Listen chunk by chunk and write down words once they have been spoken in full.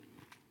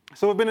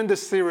So we've been in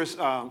this series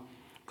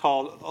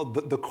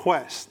called The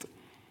Quest.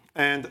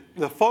 And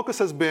the focus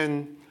has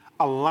been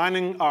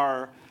aligning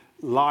our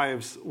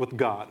lives with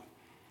God.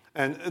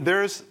 And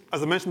there's,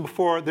 as I mentioned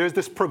before, there's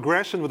this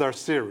progression with our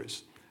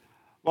series.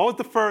 What was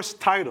the first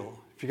title,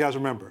 if you guys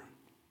remember?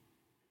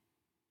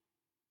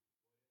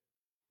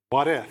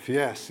 What if?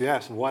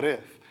 Yes, what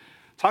if?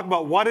 Talk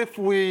about what if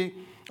we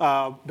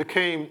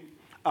became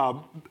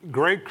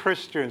great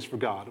Christians for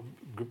God,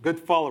 good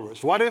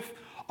followers. What if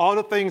all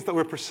the things that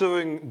we're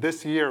pursuing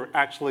this year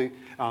actually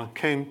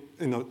came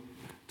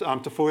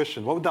to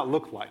fruition? What would that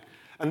look like?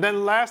 And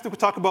then lastly, we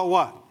talk about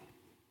what?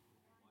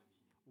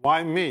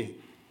 Why me?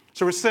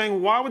 So we're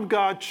saying, why would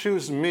God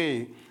choose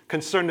me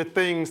concerning the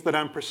things that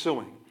I'm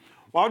pursuing?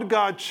 Why would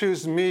God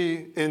choose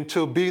me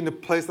to be in the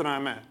place that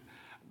I'm at?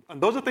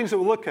 And those are things that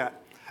we'll look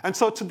at. And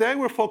so today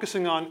we're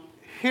focusing on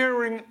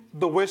hearing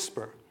the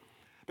whisper.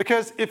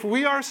 Because if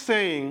we are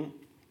saying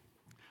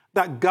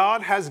that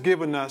God has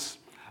given us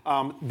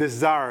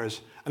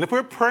desires, and if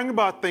we're praying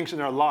about things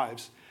in our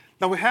lives,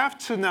 then we have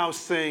to now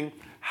sing,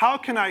 how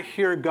can I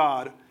hear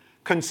God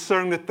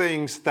concerning the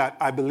things that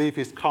I believe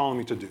He's calling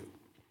me to do?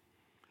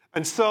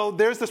 And so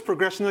there's this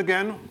progression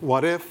again.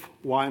 What if?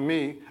 Why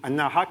me? And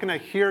now how can I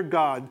hear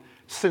God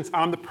since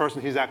I'm the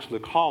person He's actually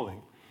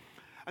calling?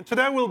 And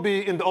today we'll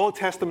be in the Old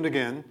Testament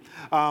again.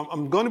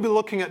 I'm going to be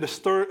looking at the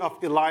story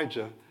of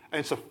Elijah. And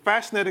it's a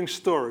fascinating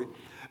story.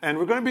 And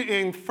we're going to be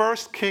in 1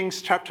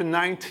 Kings chapter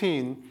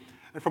 19.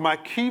 And for my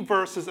key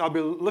verses, I'll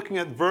be looking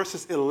at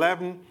verses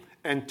 11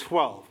 and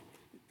 12.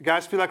 You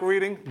guys feel like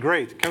reading?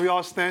 Great. Can we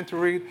all stand to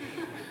read?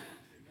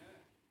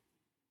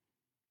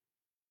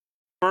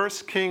 1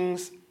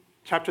 Kings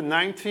chapter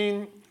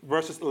 19,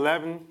 verses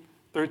 11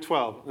 through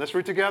 12. Let's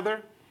read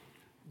together.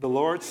 The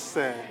Lord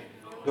said,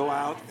 "Go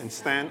out and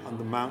stand on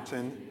the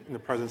mountain in the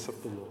presence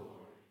of the Lord.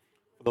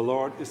 For the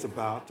Lord is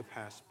about to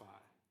pass by."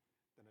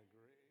 Then a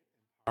great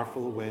and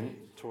powerful wind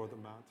tore the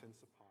mountains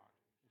apart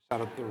and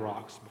shattered the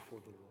rocks before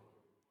the Lord.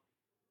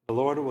 The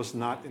Lord was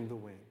not in the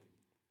wind.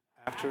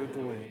 After the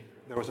wind,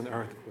 there was an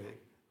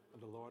earthquake,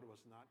 and the Lord was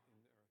not in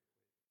the earthquake.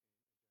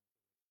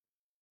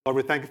 Lord,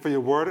 we thank you for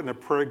your word, and I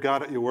pray,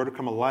 God, that your word will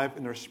come alive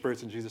in our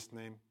spirits. In Jesus'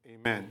 name,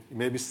 amen. You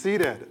may be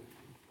seated.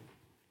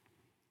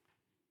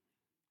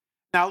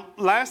 Now,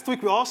 last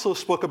week we also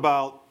spoke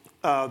about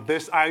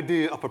this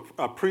idea of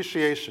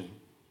appreciation.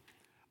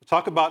 We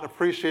talk about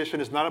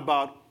appreciation is not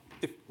about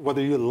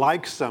whether you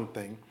like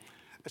something.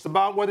 It's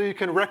about whether you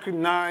can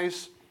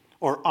recognize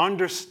or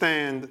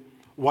understand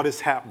what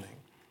is happening.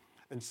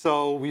 And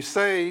so we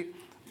say,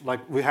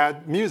 like we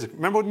had music.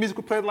 Remember what music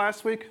we played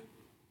last week?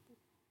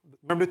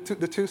 Remember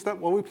the two-step?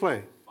 What we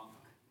play?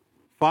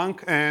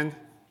 Funk and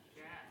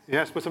jazz.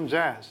 Yes, with some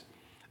jazz.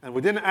 And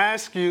we didn't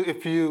ask you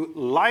if you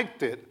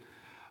liked it,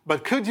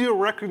 but could you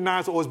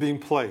recognize what was being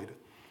played?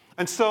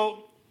 And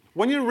so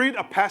when you read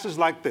a passage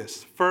like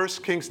this, 1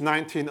 Kings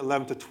 19,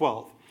 11 to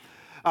 12,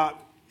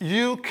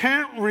 you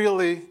can't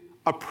really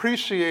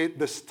appreciate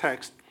this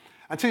text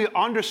until you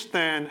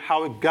understand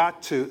how it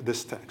got to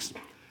this text.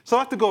 So I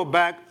have to go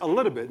back a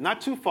little bit, not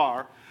too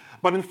far,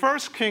 but in 1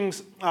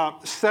 Kings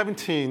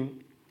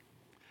 17,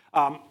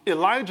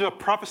 Elijah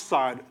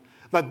prophesied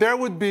that there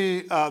would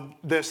be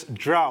this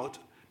drought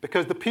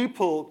because the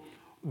people,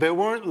 they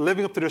weren't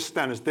living up to their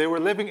standards. They were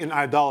living in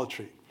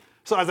idolatry.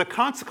 So as a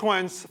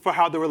consequence for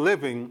how they were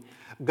living,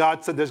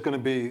 God said there's going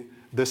to be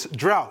this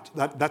drought.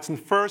 That's in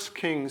 1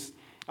 Kings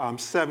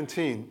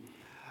 17.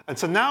 And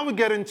so now we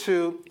get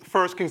into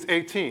 1 Kings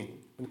 18.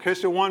 In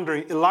case you're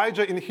wondering,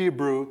 Elijah in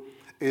Hebrew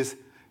is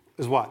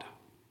what?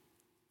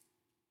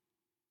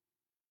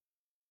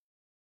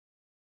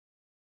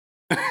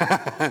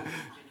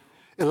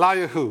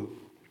 Eliyahu.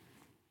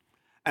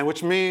 And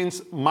which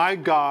means my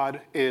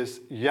God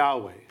is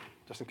Yahweh.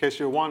 Just in case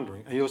you're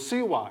wondering. And you'll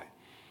see why.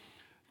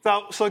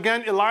 So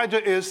again,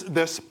 Elijah is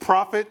this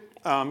prophet.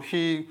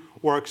 He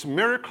works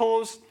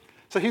miracles.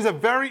 So he's a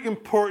very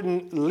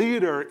important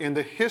leader in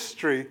the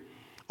history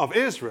of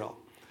Israel.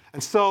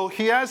 And so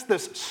he has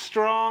this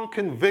strong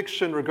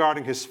conviction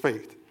regarding his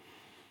faith.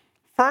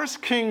 1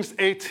 Kings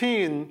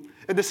 18,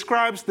 it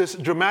describes this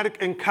dramatic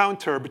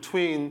encounter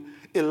between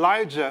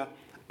Elijah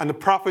and the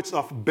prophets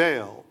of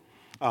Baal.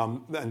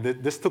 And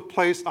this took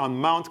place on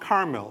Mount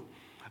Carmel.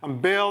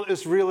 And Baal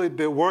is really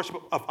the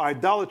worship of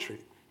idolatry.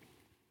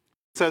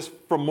 It says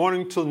from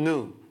morning till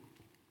noon.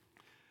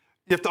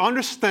 You have to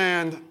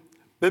understand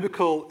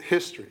biblical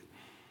history.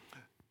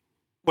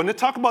 When they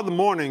talk about the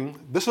morning,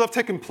 this would have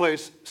taken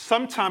place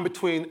sometime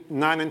between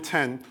 9 and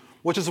 10,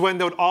 which is when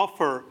they would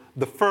offer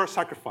the first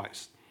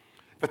sacrifice.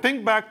 If I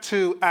think back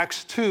to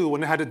Acts 2,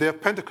 when they had the day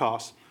of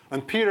Pentecost,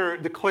 and Peter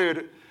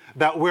declared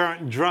that we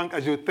aren't drunk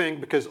as you would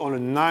think because only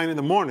 9 in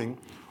the morning,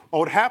 what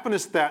would happen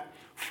is that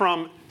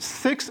from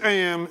 6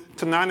 a.m.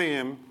 to 9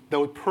 a.m., they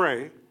would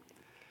pray.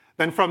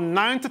 Then from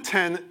 9 to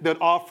 10, they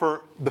would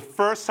offer the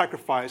first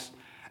sacrifice,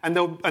 and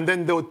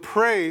then they would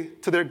pray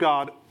to their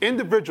God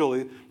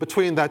individually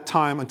between that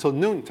time until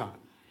noontime,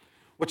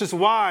 which is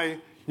why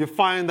you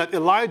find that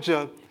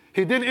Elijah,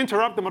 he didn't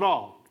interrupt them at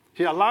all.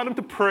 He allowed them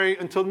to pray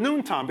until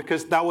noontime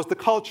because that was the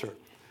culture.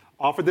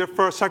 offered their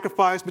first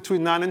sacrifice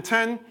between 9 and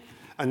 10,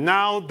 and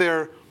now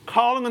they're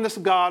calling on this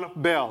god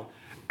of Baal.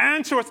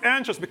 Answer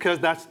us, because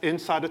that's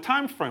inside the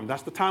time frame.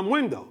 That's the time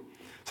window.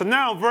 So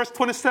now, verse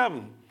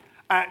 27,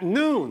 at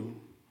noon,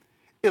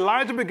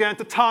 Elijah began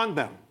to taunt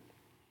them.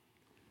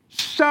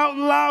 Shout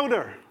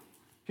louder,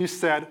 he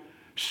said.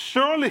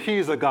 Surely he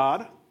is a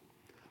god.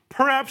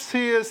 Perhaps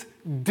he is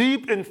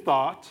deep in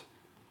thought,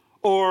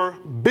 or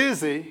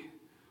busy,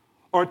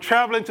 or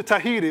traveling to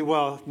Tahiti.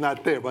 Well,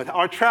 not there, but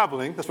are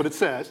traveling. That's what it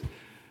says.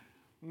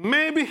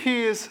 Maybe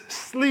he is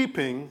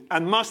sleeping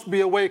and must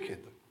be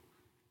awakened.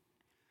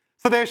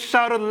 So they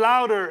shouted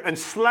louder and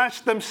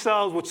slashed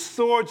themselves with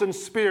swords and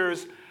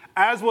spears,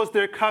 as was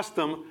their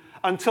custom,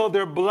 until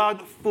their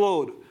blood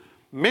flowed.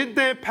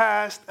 Midday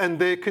passed, and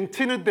they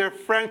continued their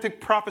frantic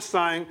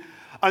prophesying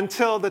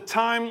until the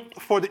time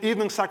for the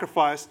evening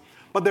sacrifice,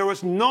 but there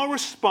was no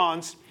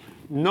response,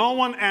 no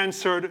one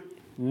answered,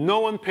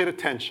 no one paid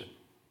attention.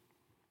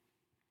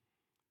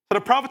 So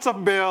the prophets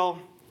of Baal,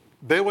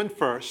 they went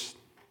first.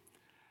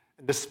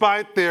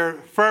 Despite their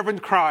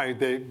fervent cry,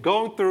 they're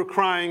going through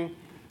crying,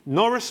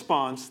 no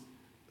response,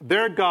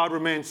 their God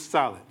remains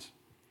silent.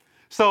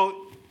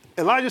 So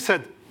Elijah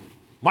said,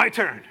 my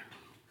turn.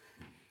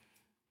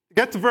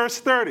 Get to verse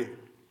 30.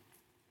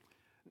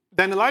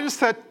 Then Elijah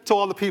said to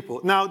all the people,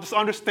 now just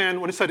understand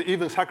when he said the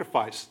evening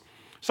sacrifice.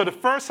 So the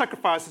first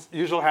sacrifices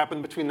usually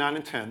happen between 9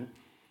 and 10.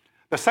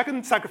 The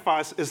second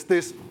sacrifice is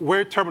this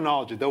weird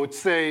terminology that would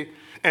say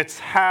it's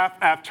half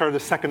after the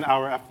second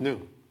hour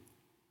afternoon.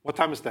 What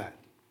time is that?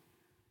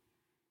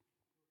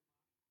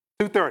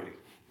 2:30.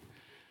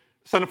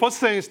 So the first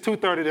saying is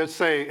 2:30, they'll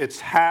say it's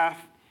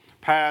half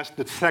past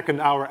the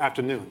second hour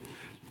afternoon.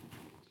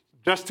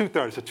 Just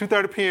 2:30. So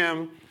 2:30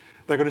 p.m.,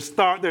 they're going to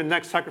start their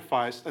next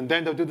sacrifice, and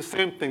then they'll do the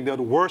same thing. They'll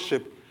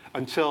worship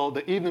until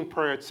the evening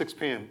prayer at 6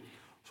 p.m.,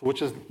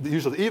 which is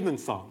usually the evening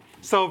song.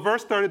 So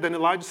verse 30, then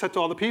Elijah said to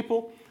all the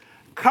people,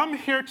 come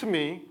here to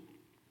me.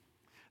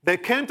 They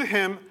came to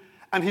him,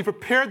 and he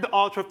prepared the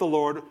altar of the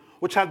Lord,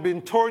 which had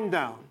been torn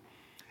down.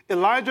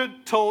 Elijah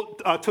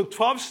took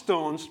 12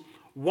 stones,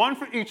 one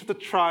for each of the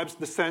tribes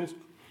descent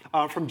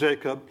from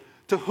Jacob,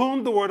 to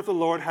whom the word of the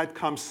Lord had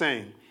come,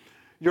 saying,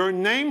 your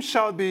name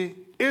shall be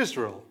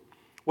Israel.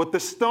 With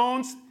the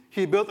stones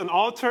he built an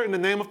altar in the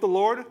name of the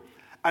Lord,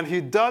 and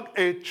he dug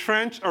a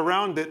trench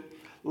around it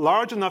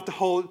large enough to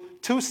hold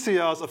 2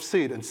 seahs of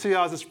seed. And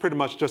seahs is pretty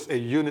much just a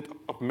unit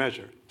of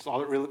measure. That's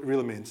all it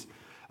really means.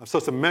 So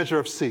it's a measure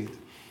of seed.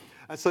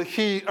 And so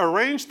he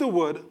arranged the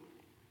wood,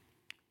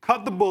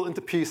 cut the bull into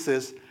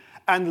pieces,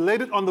 and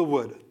laid it on the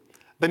wood.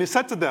 Then he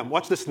said to them,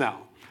 watch this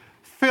now,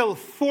 fill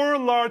 4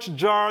 large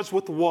jars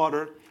with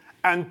water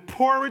and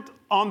pour it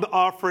on the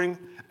offering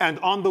and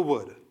on the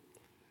wood.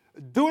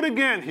 Do it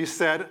again, he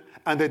said,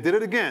 and they did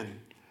it again.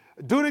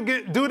 Do it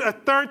again, do it a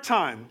third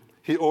time,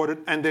 he ordered,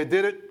 and they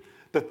did it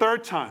the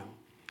third time.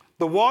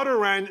 The water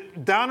ran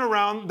down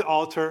around the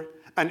altar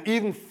and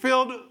even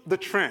filled the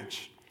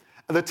trench.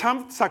 At the time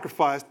of the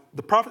sacrifice,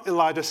 the prophet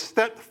Elijah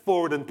stepped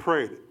forward and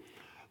prayed,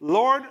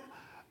 Lord,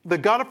 the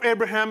God of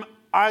Abraham,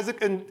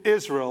 Isaac, and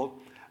Israel,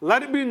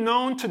 let it be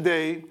known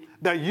today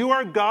that you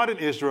are God in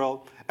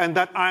Israel, and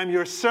that I am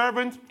your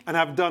servant and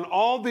have done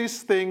all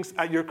these things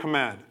at your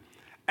command.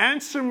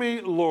 Answer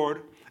me,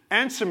 Lord,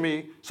 answer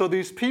me, so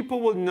these people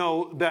will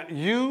know that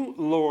you,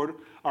 Lord,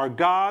 are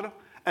God,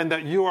 and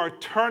that you are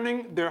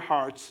turning their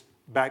hearts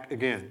back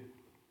again.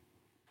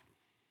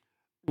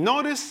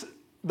 Notice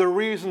the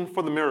reason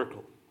for the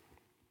miracle.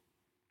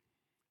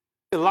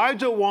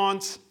 Elijah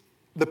wants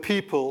the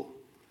people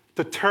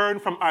to turn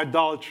from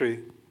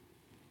idolatry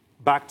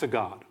back to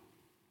God,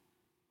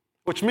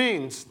 which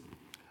means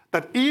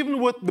that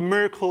even with the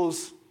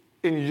miracles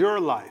in your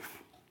life,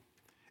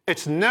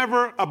 it's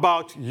never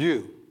about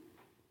you.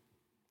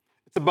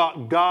 It's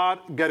about God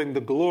getting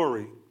the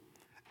glory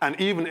and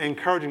even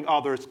encouraging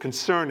others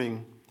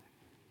concerning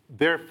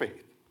their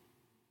faith.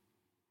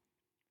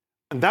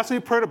 And that's what he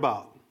prayed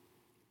about.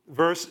 In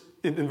verse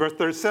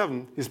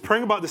 37, he's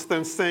praying about this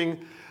thing,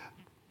 saying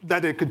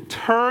that they could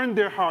turn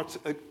their hearts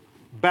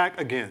back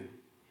again.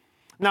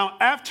 Now,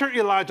 after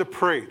Elijah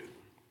prayed,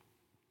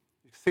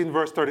 you see in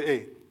verse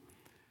 38,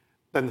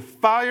 then the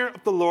fire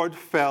of the Lord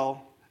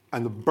fell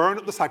and burned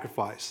up the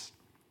sacrifice,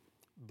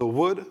 the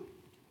wood,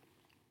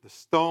 the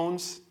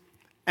stones,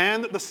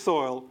 and the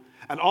soil,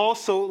 and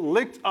also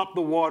licked up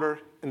the water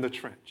in the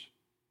trench.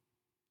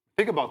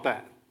 Think about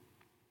that.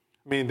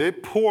 I mean, they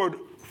poured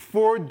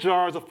 4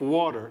 jars of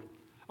water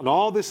on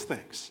all these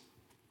things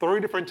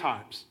 3 different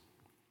times.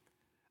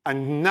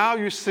 And now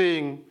you're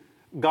seeing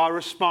God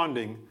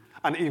responding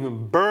and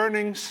even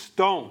burning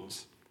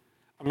stones.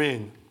 I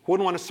mean, who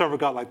wouldn't want to serve a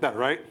God like that,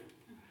 right?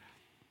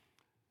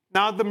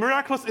 Now, the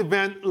miraculous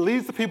event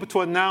leads the people to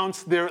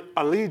announce their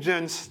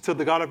allegiance to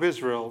the God of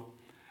Israel,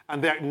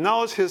 and they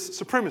acknowledge his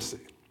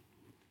supremacy.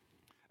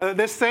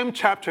 This same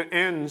chapter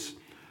ends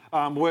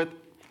with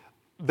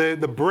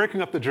the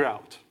breaking of the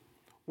drought,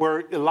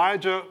 where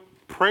Elijah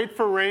prayed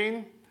for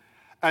rain,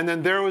 and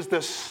then there was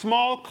this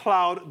small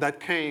cloud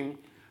that came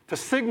to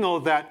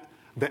signal that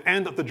the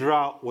end of the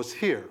drought was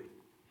here.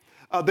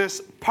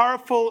 this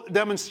powerful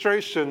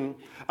demonstration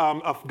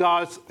of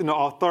God's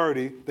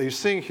authority that you're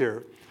seeing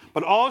here,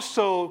 but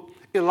also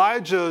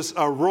Elijah's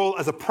role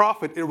as a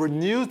prophet. It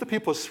renews the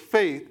people's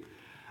faith,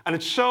 and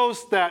it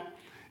shows that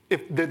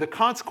if the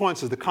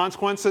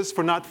consequences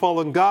for not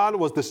following God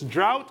was this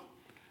drought.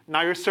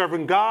 Now you're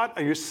serving God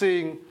and you're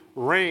seeing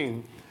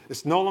rain.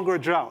 It's no longer a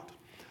drought.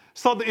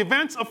 So the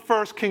events of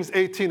 1 Kings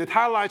 18, it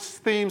highlights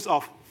themes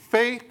of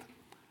faith,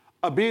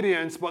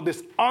 obedience, but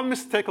this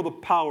unmistakable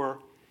power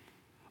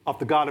of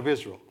the God of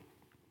Israel.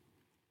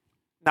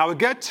 Now we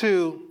get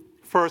to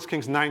 1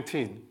 Kings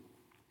 19.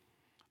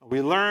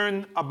 We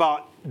learn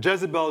about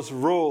Jezebel's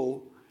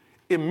role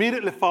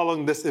immediately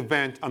following this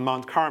event on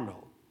Mount Carmel.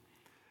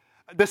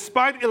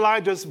 Despite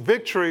Elijah's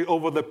victory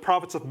over the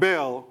prophets of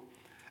Baal,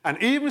 and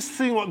even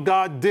seeing what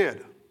God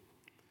did,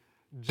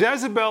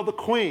 Jezebel the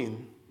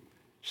queen,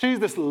 she's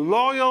this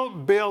loyal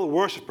Baal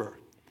worshiper.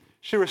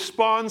 She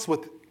responds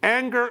with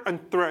anger and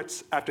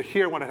threats after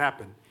hearing what had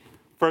happened.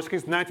 1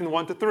 Kings 19,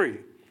 1-3.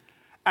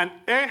 And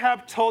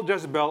Ahab told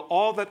Jezebel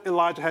all that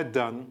Elijah had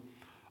done,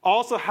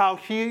 also how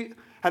he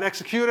had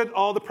executed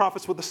all the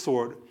prophets with the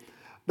sword.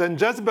 Then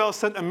Jezebel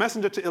sent a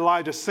messenger to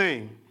Elijah,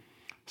 saying,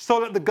 "So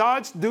let the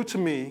gods do to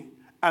me,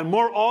 and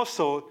more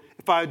also,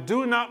 if I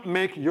do not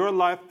make your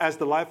life as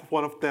the life of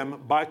one of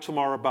them by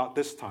tomorrow about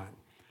this time."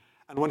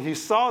 And when he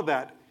saw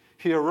that,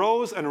 he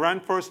arose and ran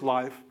for his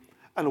life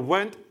and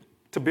went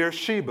to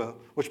Beersheba,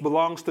 which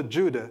belongs to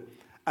Judah,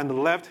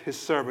 and left his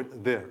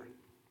servant there.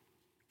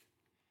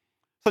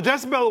 So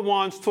Jezebel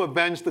wants to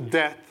avenge the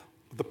death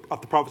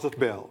of the prophets of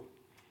Baal.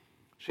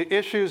 She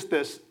issues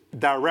this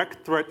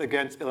direct threat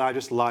against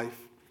Elijah's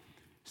life,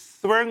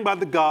 swearing by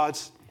the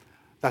gods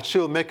that she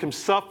will make him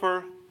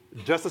suffer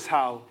just as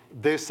how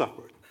they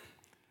suffered.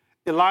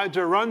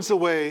 Elijah runs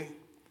away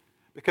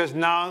because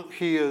now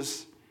he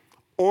is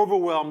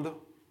overwhelmed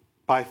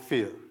by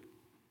fear.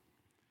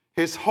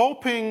 He's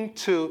hoping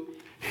to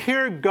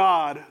hear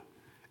God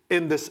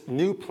in this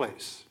new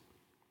place.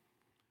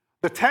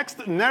 The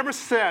text never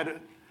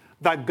said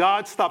that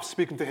God stopped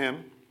speaking to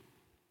him.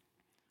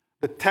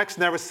 The text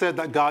never said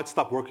that God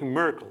stopped working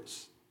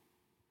miracles.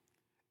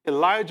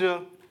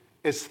 Elijah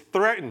is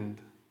threatened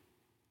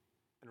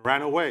and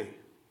ran away.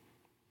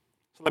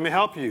 So let me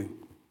help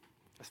you,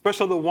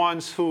 especially the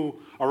ones who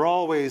are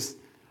always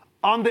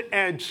on the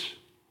edge,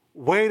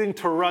 waiting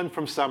to run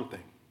from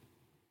something.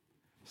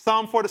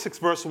 Psalm 46,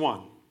 verse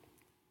 1.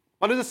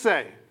 What does it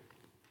say?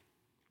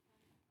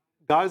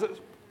 God is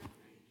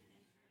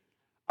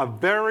a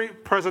very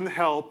present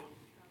help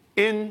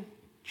in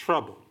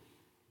trouble.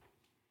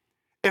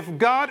 If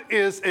God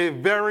is a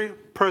very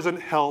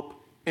present help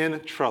in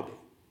trouble,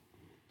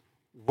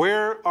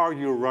 where are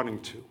you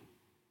running to?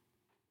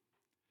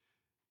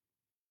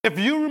 If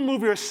you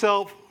remove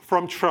yourself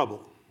from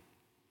trouble,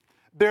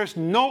 there's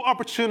no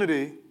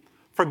opportunity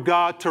for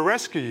God to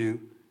rescue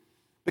you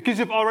because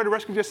you've already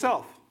rescued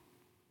yourself.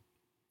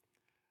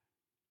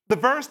 The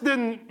verse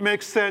didn't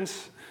make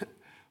sense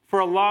for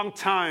a long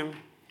time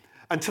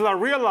until I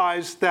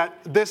realized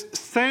that this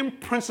same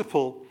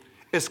principle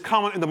is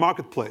common in the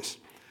marketplace.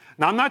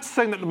 Now, I'm not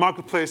saying that the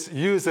marketplace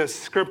uses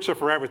scripture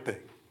for everything,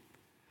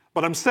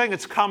 but I'm saying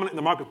it's common in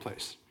the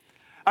marketplace.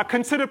 I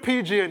consider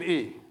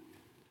PG&E,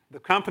 the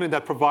company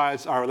that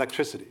provides our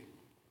electricity.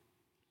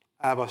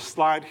 I have a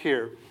slide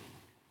here.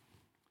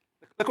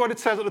 Look what it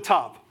says at the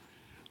top.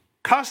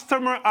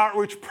 Customer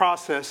outreach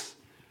process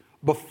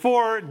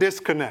before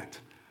disconnect.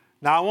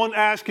 Now, I won't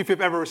ask you if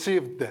you've ever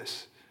received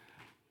this,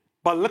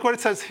 but look what it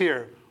says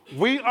here.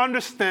 We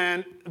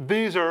understand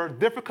these are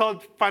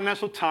difficult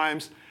financial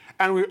times,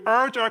 and we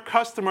urge our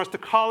customers to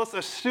call us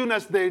as soon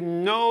as they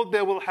know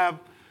they will have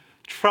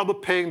trouble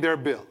paying their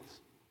bills.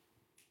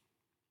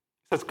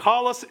 It says,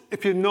 call us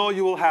if you know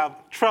you will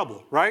have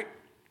trouble, right?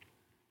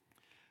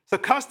 So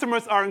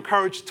customers are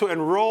encouraged to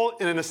enroll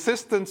in an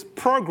assistance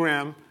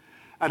program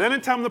at any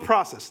time in the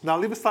process. Now,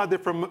 leave aside there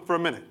for a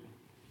minute.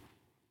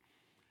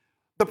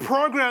 The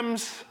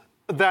programs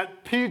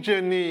that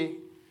PG&E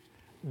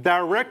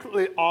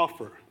directly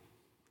offer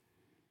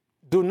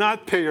do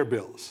not pay your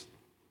bills.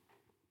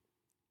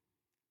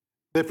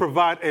 They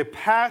provide a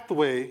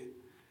pathway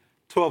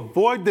to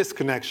avoid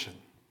disconnection,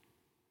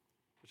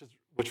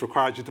 which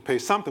requires you to pay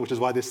something, which is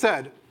why they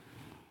said,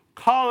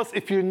 call us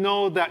if you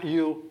know that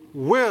you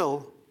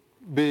will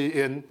be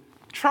in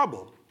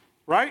trouble,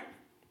 right?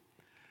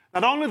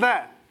 Not only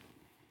that,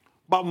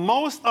 but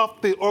most of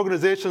the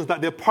organizations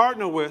that they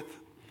partner with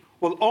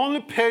will only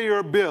pay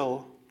your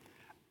bill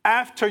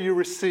after you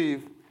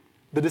receive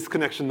the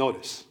disconnection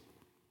notice.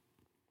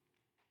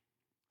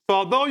 So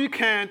although you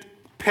can't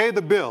pay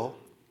the bill,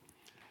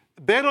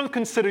 they don't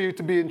consider you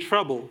to be in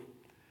trouble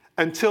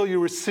until you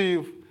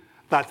receive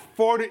that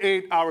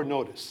 48-hour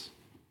notice.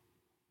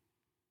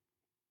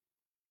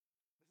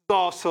 It's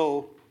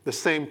also the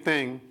same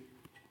thing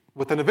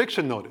with an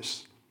eviction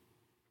notice.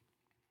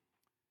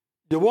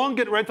 You won't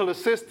get rental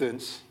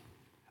assistance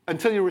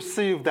until you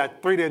receive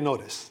that 3-day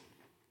notice.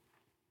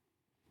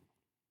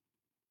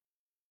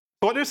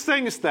 So what they're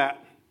saying is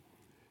that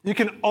you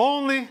can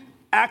only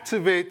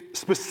activate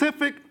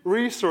specific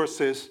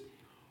resources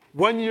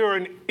when you're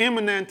in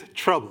imminent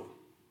trouble.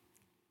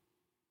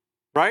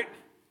 Right?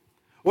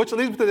 Which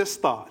leads me to this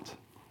thought.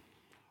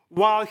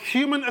 While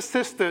human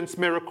assistance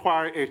may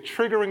require a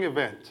triggering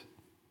event,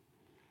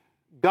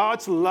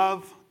 God's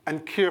love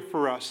and care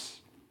for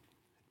us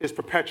is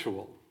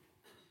perpetual.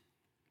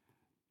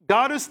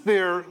 God is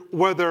there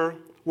whether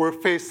we're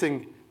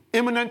facing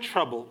imminent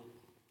trouble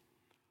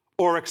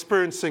or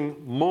experiencing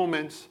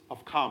moments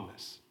of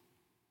calmness.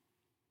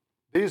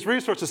 These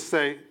resources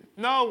say,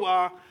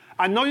 no,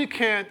 I know you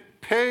can't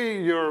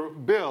pay your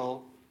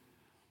bill,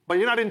 but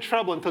you're not in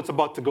trouble until it's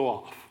about to go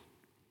off.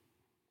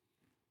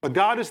 But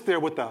God is there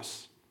with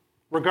us,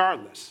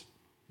 regardless.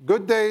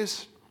 Good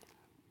days,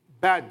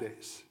 bad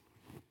days.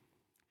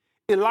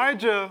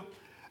 Elijah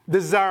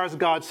desires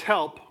God's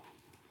help,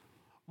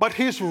 but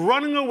he's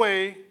running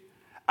away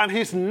and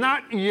he's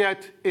not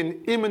yet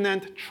in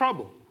imminent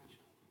trouble.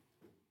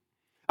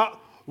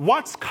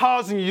 What's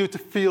causing you to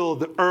feel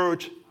the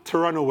urge to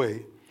run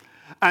away?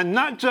 And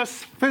not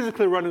just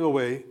physically running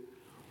away,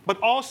 but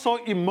also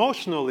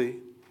emotionally,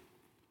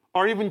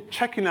 or even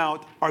checking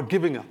out or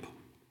giving up.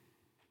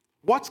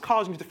 What's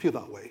causing you to feel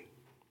that way?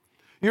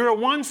 You were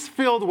once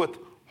filled with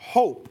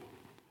hope,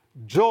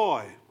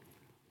 joy,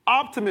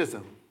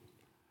 optimism,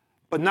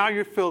 but now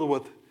you're filled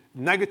with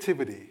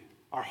negativity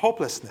or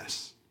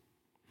hopelessness.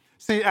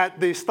 See, at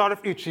the start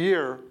of each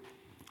year,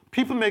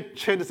 people make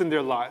changes in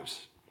their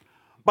lives.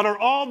 But are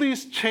all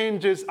these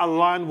changes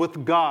aligned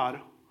with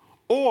God,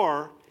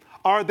 or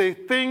are they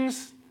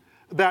things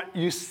that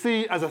you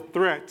see as a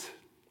threat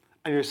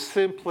and you're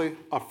simply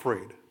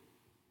afraid?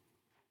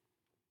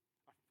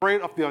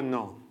 Afraid of the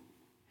unknown.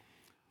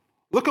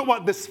 Look at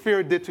what this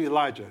fear did to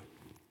Elijah.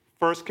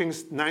 1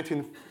 Kings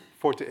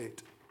 19:4-8.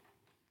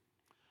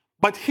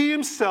 But he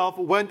himself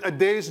went a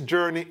day's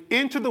journey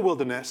into the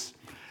wilderness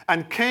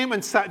and came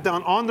and sat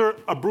down under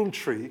a broom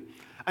tree,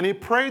 and he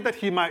prayed that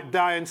he might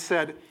die and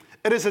said,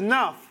 "It is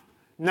enough.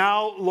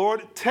 Now,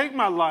 Lord, take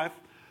my life,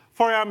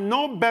 for I am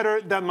no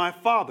better than my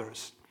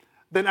fathers."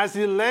 Then as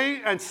he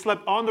lay and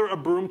slept under a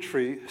broom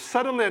tree,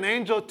 suddenly an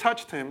angel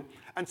touched him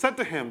and said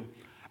to him,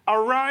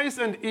 "Arise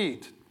and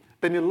eat."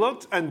 Then he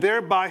looked, and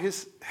there by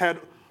his head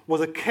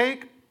was a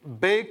cake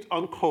baked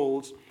on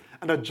coals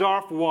and a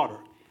jar of water.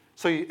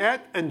 So he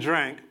ate and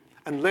drank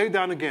and lay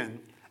down again.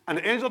 And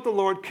the angel of the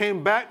Lord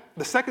came back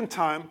the second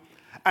time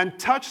and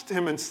touched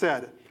him and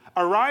said,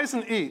 "Arise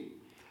and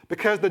eat,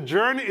 because the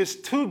journey is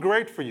too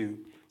great for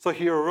you." So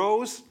he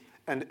arose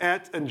and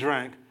ate and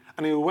drank,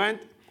 and he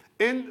went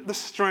in the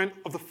strength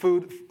of the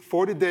food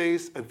 40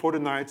 days and 40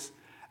 nights,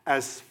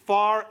 as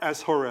far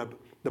as Horeb,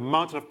 the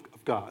mountain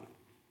of God.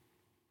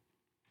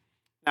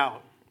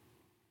 Now,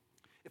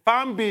 if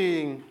I'm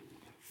being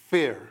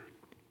fair,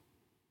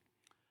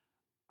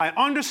 I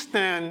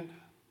understand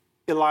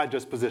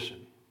Elijah's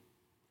position.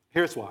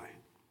 Here's why.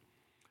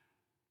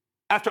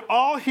 After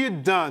all he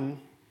had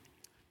done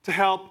to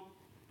help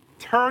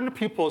turn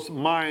people's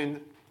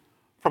mind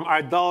from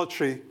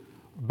idolatry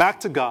back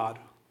to God,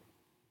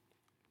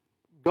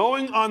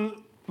 going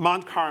on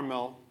Mount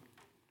Carmel,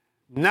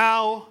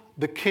 now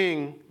the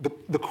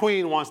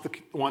queen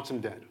wants him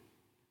dead.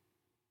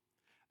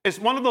 It's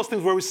one of those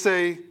things where we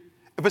say,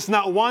 if it's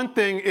not one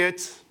thing,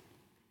 it's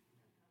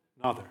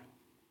another.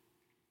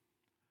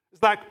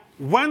 It's like,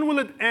 when will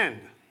it end?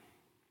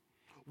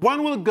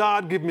 When will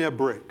God give me a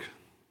break?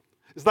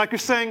 It's like you're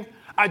saying,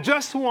 I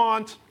just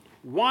want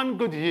one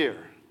good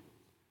year,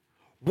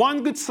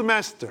 one good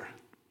semester,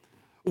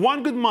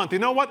 one good month. You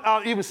know what?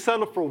 I'll even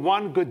settle for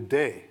one good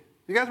day.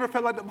 You guys ever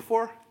felt like that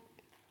before?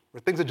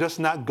 Where things are just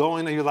not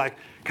going and you're like,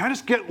 can I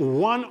just get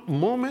one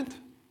moment?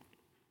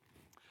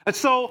 And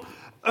so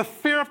a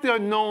fear of the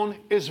unknown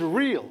is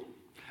real.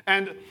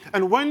 And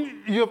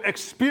when you've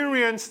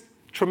experienced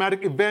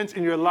traumatic events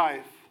in your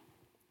life,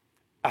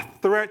 a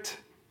threat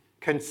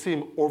can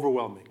seem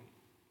overwhelming.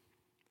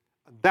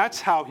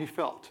 That's how he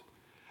felt.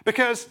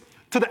 Because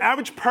to the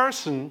average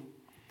person,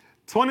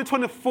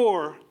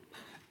 2024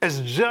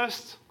 is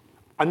just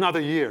another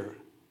year.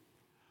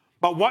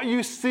 But what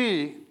you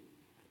see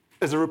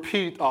is a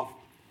repeat of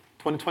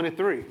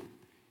 2023.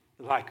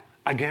 Like,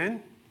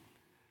 again?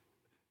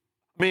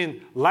 I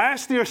mean,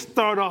 last year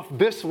started off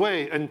this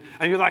way, and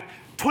you're like,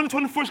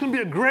 2024 is going to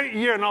be a great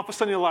year, and all of a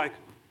sudden you're like,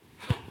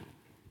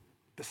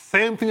 the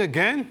same thing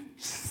again?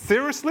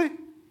 Seriously?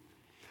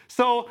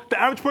 So the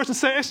average person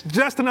says, it's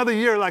just another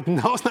year. Like,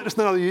 no, it's not just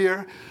another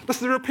year. This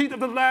is a repeat of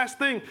the last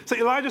thing. So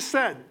Elijah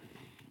said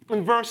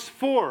in verse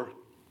 4,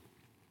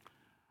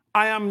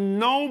 I am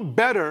no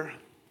better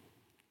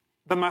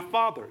than my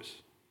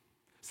fathers.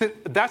 See,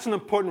 that's an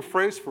important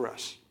phrase for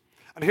us.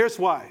 And here's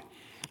why.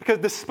 Because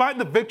despite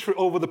the victory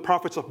over the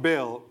prophets of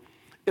Baal,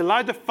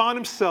 Elijah found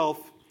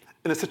himself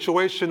in a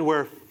situation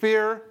where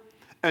fear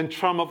and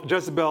trauma of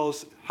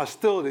Jezebel's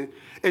hostility,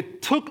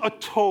 it took a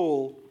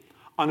toll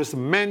on his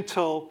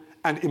mental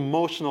and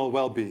emotional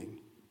well-being.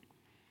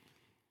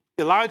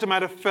 Elijah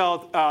might have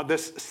felt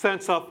this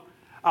sense of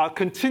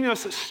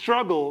continuous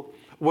struggle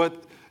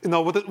with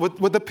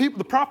the people,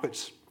 the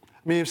prophets. I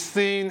mean, you've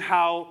seen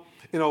how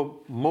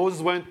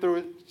Moses went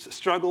through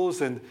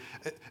struggles and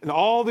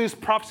all these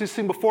prophecies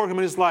seen before him.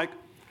 And he's like,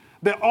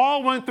 they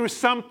all went through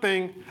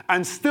something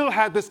and still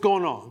had this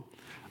going on.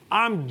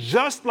 I'm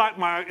just like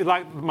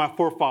my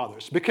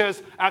forefathers,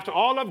 because after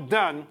all I've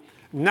done,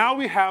 now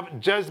we have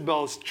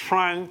Jezebel's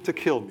trying to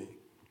kill me.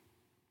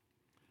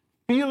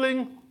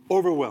 Feeling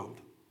overwhelmed.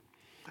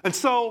 And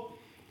so,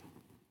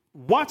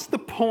 what's the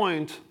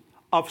point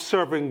of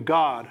serving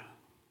God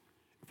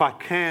if I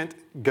can't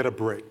get a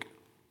break?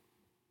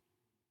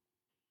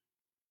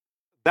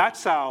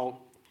 That's how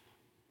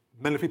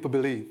many people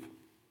believe.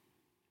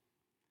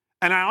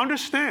 And I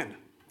understand.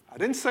 I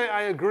didn't say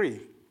I agree.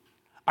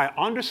 I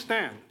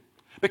understand.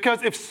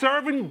 Because if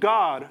serving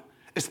God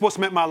is supposed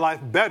to make my life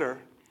better,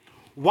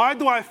 why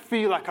do I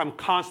feel like I'm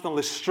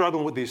constantly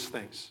struggling with these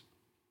things?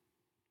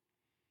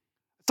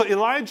 So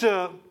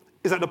Elijah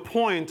is at the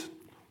point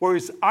where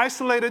he's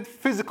isolated,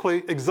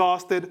 physically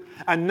exhausted,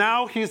 and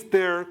now he's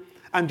there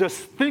and just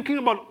thinking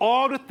about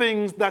all the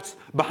things that's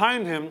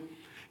behind him.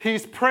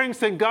 He's praying,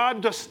 saying,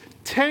 God, just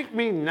take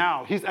me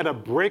now. He's at a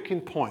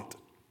breaking point.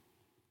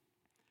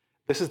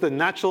 This is the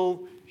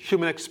natural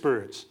human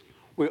experience.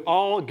 We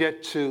all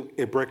get to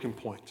a breaking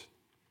point.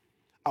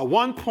 At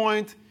one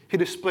point, he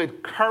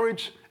displayed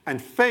courage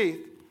and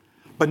faith,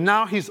 but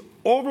now he's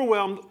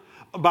overwhelmed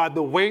by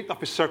the weight of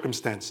his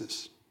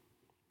circumstances.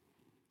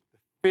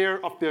 The fear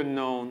of the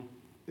unknown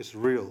is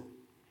real.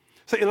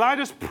 So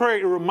Elijah's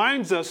prayer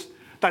reminds us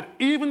that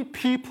even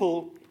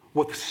people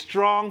with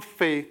strong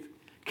faith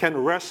can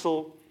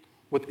wrestle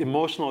with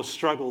emotional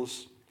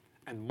struggles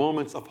and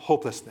moments of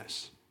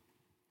hopelessness.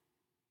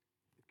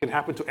 It can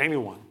happen to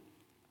anyone.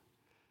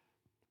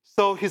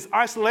 So his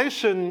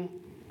isolation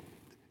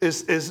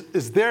is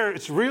there,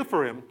 it's real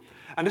for him.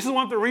 And this is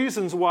one of the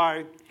reasons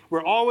why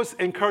we're always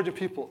encouraging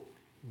people,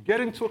 get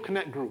into a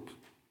connect group.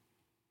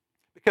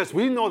 Because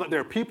we know that there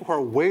are people who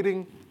are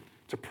waiting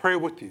to pray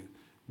with you,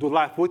 do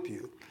life with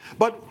you.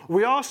 But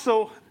we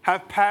also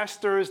have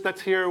pastors that's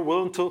here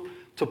willing to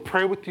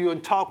pray with you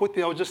and talk with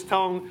you. I was just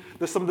telling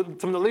some of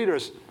the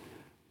leaders,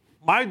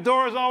 my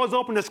door is always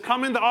open. Just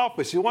come in the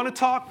office. You want to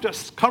talk?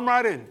 Just come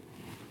right in.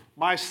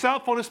 My cell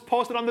phone is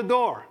posted on the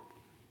door.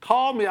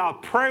 Call me. I'll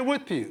pray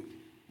with you.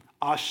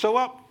 I'll show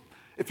up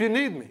if you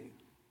need me.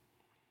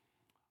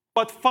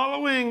 But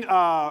following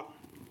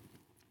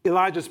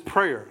Elijah's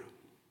prayer,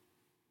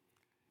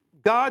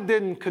 God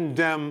didn't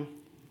condemn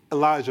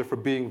Elijah for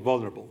being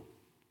vulnerable.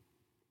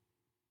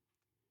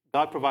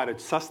 God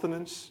provided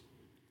sustenance,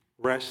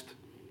 rest,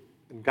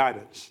 and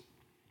guidance.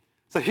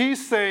 So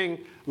he's saying,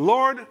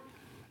 Lord,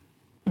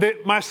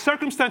 my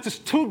circumstance is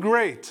too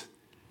great.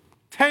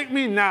 Take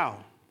me now.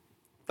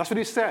 That's what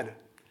he said.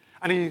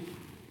 And he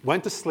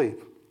went to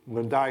sleep. I'm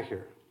going to die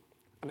here.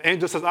 And the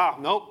angel says,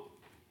 nope,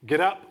 get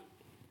up.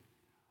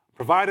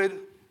 Provided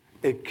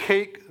a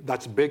cake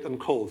that's baked on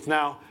coals.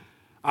 Now,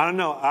 I don't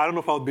know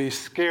if I'll be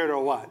scared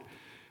or what.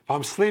 If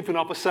I'm sleeping,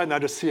 all of a sudden I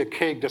just see a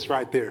cake just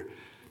right there.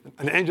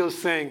 And the angel is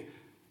saying,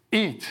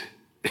 eat.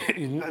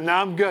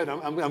 Now I'm good.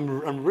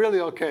 I'm really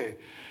okay.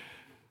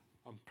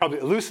 I'm probably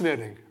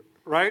hallucinating,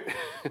 right?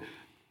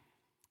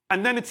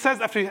 And then it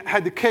says after he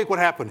had the cake, what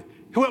happened?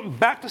 He went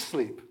back to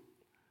sleep.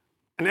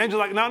 And the angel's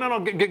like, no,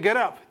 get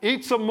up.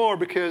 Eat some more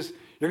because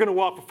you're going to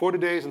walk for 40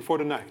 days and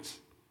 40 nights.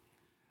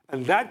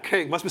 And that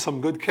cake must be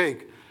some good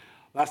cake.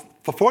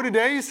 For 40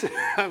 days,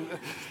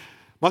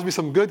 must be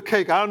some good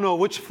cake. I don't know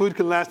which food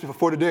can last me for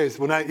 40 days.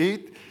 When I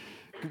eat,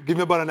 give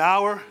me about an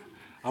hour,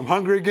 I'm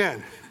hungry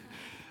again.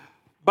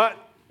 But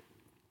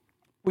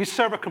we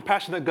serve a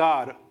compassionate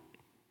God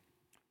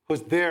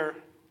who's there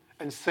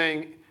and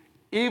saying,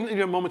 even in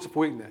your moments of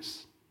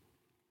weakness,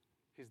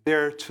 he's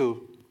there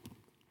to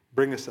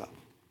bring us up.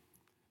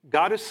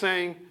 God is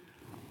saying,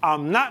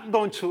 I'm not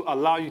going to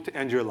allow you to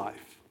end your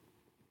life.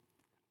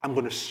 I'm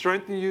going to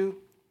strengthen you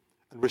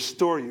and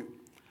restore you.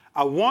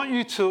 I want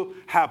you to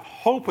have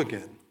hope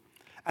again.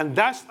 And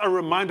that's a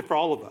reminder for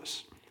all of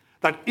us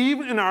that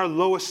even in our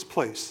lowest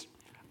place,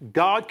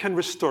 God can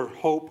restore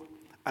hope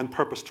and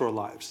purpose to our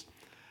lives.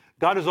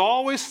 God is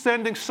always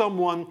sending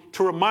someone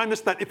to remind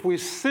us that if we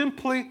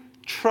simply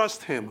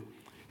trust him,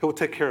 he will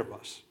take care of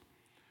us.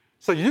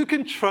 So you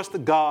can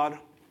trust God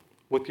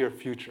with your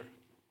future.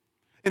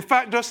 In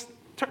fact, just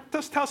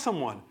tell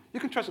someone, you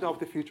can trust God with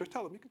the future.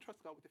 Tell them, you can trust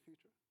God with the future.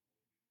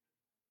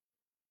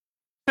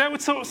 Say it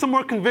with some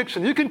more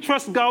conviction. You can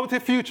trust God with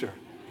your future.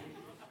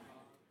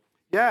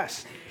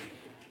 Yes.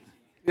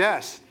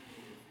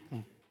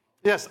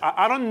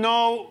 I don't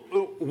know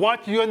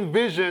what you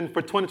envision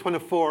for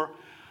 2024,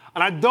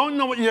 and I don't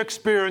know what you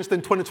experienced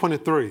in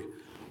 2023.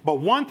 But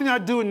one thing I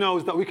do know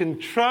is that we can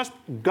trust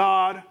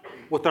God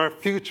with our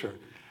future.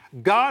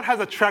 God has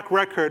a track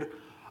record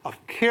of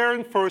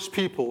caring for his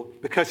people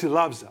because he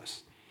loves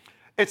us.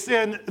 It's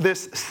in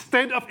this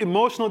state of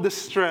emotional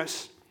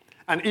distress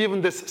and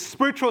even this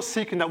spiritual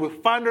seeking that we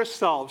find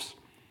ourselves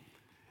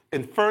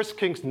in 1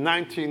 Kings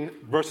 19,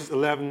 verses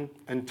 11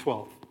 and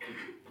 12.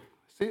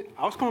 See,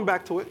 I was coming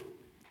back to it.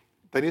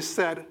 Then he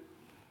said,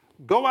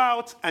 go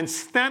out and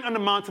stand on the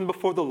mountain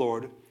before the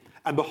Lord,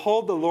 and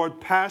behold, the Lord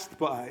passed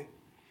by,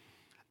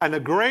 And a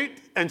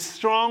great and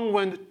strong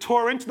wind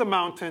tore into the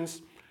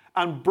mountains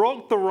and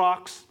broke the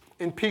rocks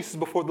in pieces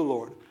before the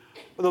Lord.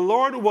 But the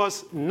Lord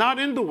was not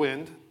in the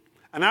wind,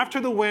 and after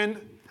the wind,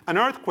 an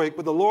earthquake,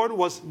 but the Lord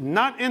was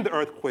not in the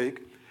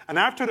earthquake. And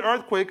after the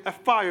earthquake, a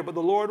fire, but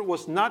the Lord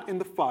was not in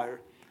the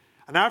fire.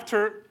 And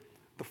after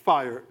the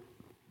fire,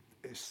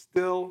 a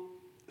still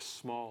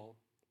small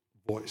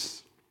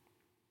voice.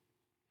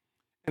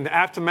 In the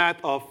aftermath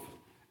of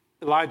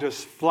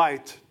Elijah's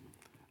flight,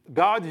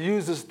 God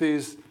uses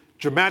these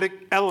dramatic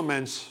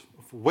elements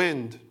of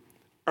wind,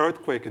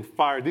 earthquake, and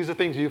fire. These are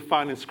things you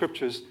find in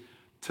scriptures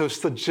to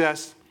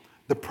suggest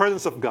the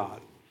presence of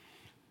God.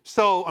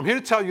 So I'm here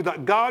to tell you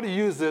that God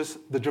uses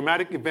the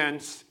dramatic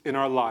events in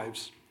our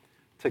lives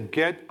to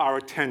get our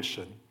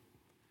attention,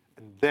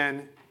 and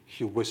then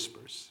he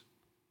whispers.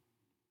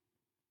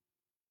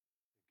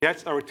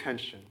 Gets our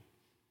attention,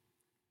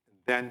 and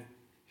then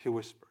he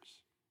whispers.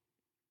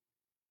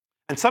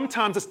 And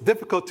sometimes it's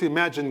difficult to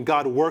imagine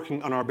God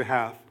working on our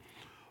behalf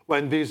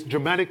when these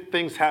dramatic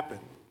things happen.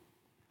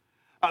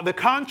 The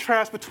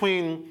contrast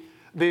between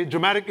the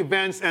dramatic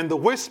events and the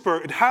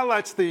whisper, it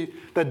highlights the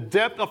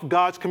depth of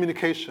God's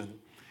communication.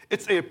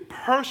 It's a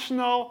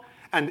personal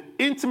and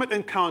intimate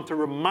encounter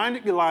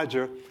reminding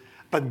Elijah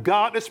that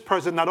God is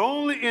present not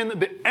only in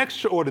the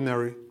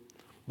extraordinary,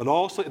 but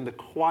also in the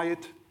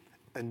quiet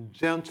and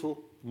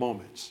gentle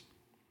moments.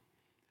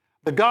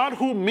 The God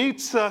who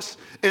meets us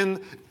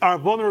in our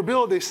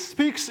vulnerability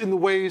speaks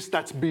in ways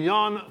that's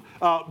beyond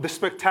the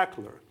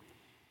spectacular.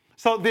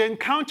 So the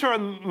encounter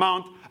on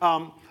Mount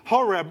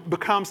Horeb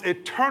becomes a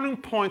turning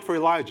point for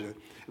Elijah.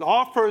 It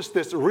offers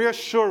this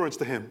reassurance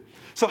to him.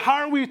 So how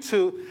are we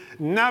to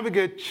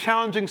navigate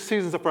challenging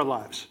seasons of our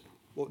lives?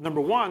 Well,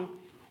 number one,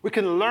 we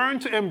can learn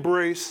to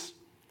embrace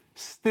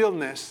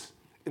stillness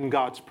in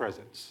God's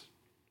presence.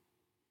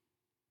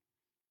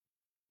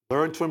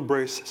 Learn to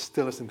embrace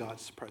stillness in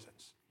God's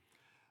presence.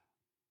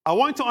 I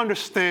want to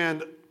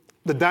understand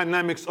the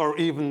dynamics or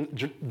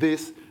even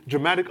this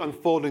dramatic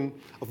unfolding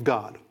of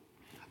God.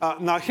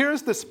 Now,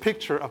 here's this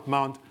picture of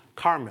Mount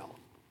Carmel.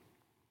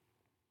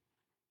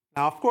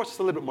 Now, of course, it's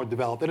a little bit more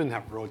developed. They didn't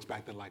have roads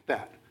back then like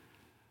that.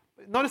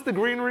 Notice the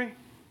greenery.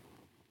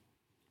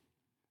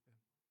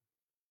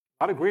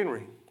 A lot of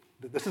greenery.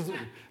 This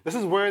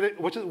is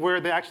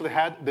where they actually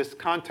had this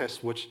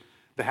contest, which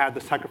they had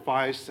the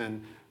sacrifice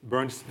and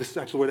burns. This is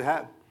actually where they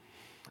had.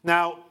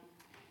 Now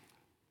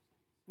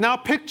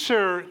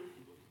picture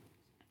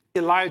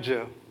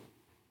Elijah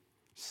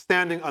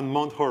standing on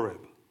Mount Horeb.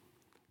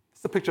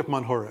 It's a picture of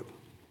Mount Horeb.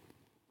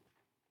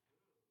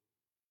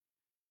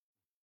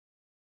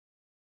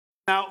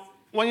 Now,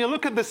 when you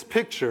look at this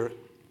picture,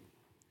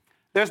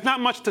 there's not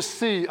much to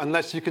see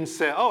unless you can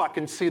say, oh, I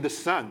can see the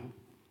sun.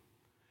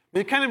 But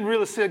you can't even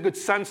really see a good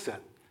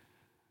sunset.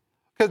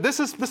 Because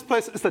this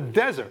place is a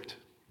desert.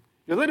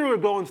 You're literally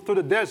going through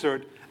the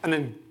desert and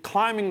then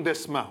climbing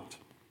this mount.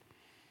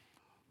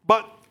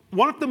 But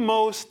one of the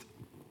most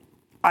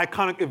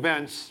iconic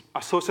events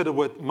associated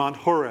with Mount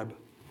Horeb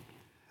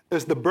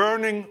is the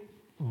burning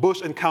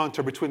bush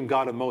encounter between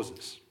God and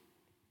Moses.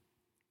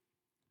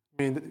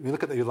 I mean, you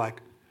look at that, you're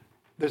like,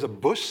 there's a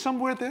bush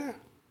somewhere there?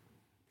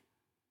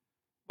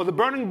 Well, the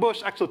burning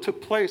bush actually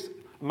took place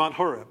on Mount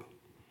Horeb.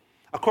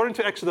 According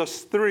to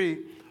Exodus 3,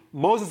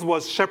 Moses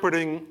was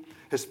shepherding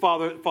his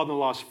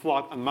father-in-law's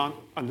flock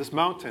on this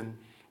mountain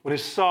when he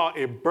saw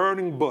a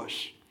burning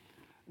bush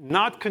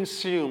not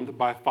consumed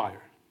by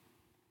fire.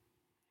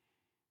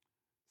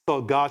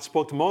 So God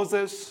spoke to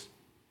Moses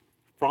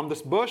from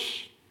this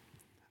bush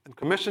and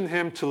commissioned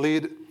him to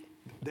lead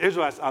the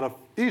Israelites out of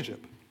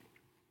Egypt.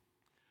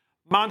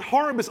 Mount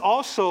Horeb is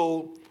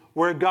also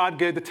where God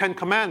gave the 10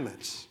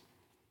 Commandments,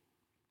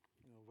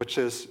 which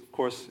is, of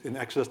course, in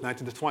Exodus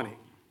 19 to 20.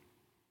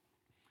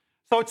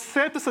 So it's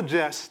safe to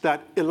suggest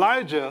that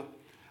Elijah,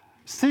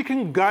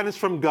 seeking guidance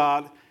from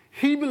God,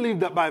 he believed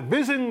that by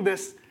visiting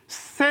this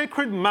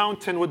sacred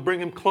mountain would bring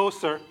him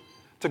closer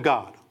to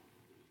God.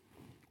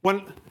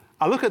 When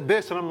I look at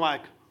this and I'm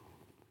like,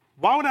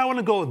 why would I want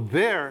to go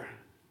there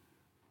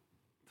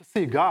to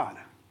see God?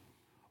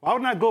 Why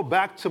wouldn't I go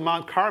back to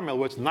Mount Carmel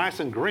where it's nice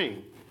and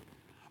green?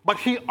 But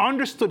he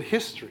understood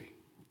history.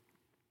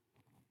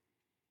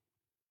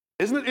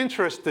 Isn't it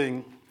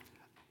interesting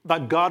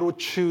that God would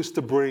choose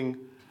to bring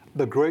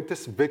the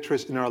greatest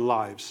victories in our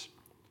lives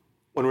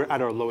when we're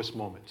at our lowest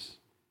moments?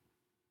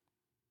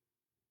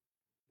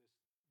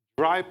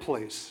 Dry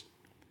place,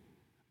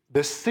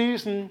 this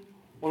season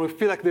when we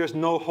feel like there's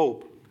no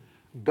hope,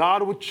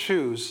 God would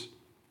choose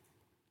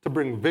to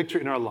bring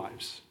victory in our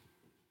lives.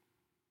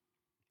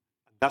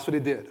 That's what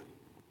he did.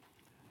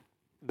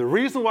 The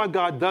reason why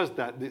God does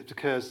that is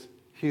because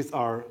he's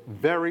our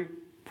very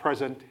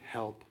present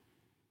help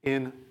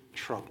in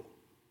trouble.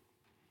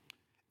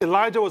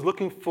 Elijah was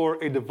looking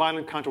for a divine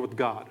encounter with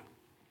God.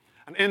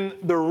 And in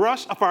the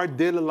rush of our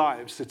daily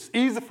lives, it's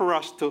easy for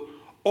us to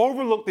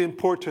overlook the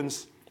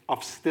importance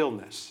of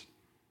stillness.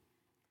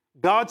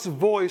 God's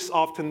voice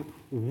often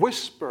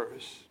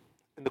whispers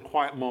in the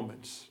quiet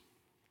moments,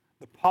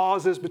 the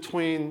pauses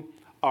between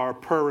our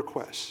prayer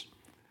requests.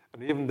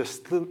 and even the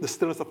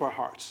stillness of our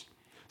hearts.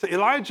 So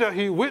Elijah,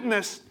 he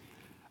witnessed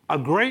a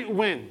great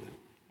wind,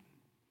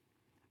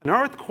 an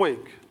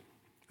earthquake,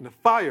 and a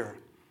fire.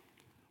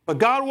 But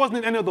God wasn't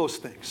in any of those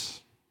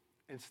things.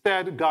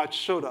 Instead, God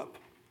showed up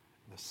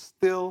in a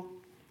still,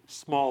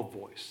 small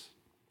voice.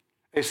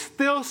 A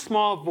still,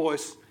 small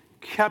voice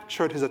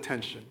captured his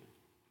attention.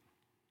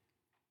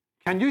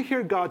 Can you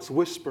hear God's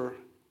whisper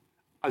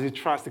as he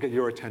tries to get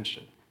your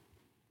attention?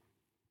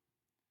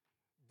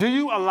 Do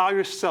you allow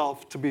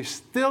yourself to be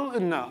still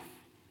enough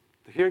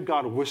to hear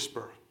God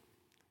whisper,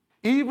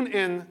 even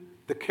in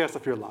the chaos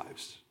of your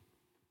lives?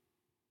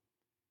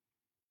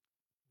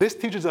 This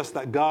teaches us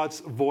that God's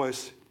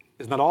voice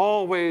is not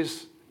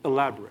always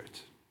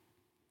elaborate.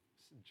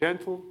 It's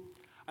gentle,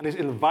 and he's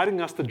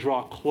inviting us to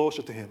draw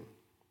closer to him.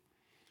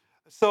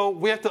 So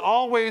we have to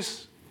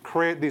always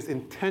create this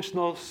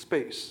intentional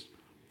space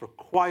for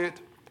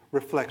quiet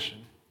reflection.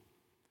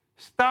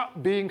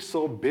 Stop being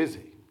so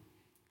busy.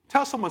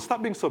 Tell someone,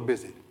 stop being so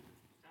busy.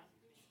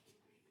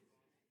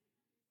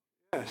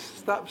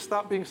 Yes,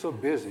 stop being so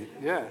busy.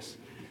 Yes.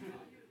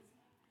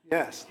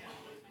 Yes.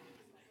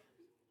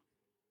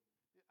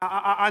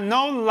 I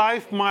know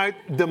life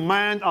might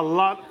demand a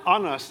lot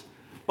on us,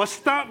 but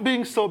stop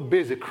being so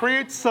busy.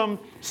 Create some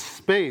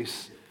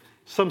space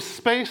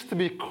to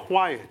be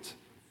quiet,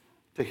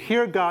 to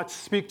hear God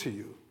speak to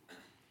you.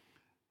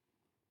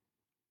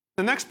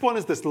 The next point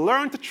is this: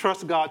 learn to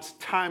trust God's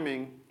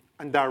timing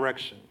and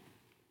direction.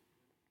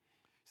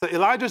 So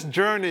Elijah's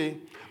journey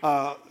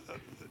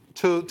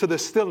to the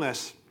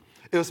stillness,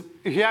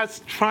 he has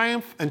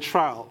triumph and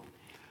trial.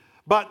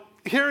 But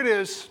here it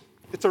is.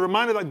 It's a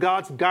reminder that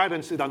God's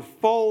guidance, it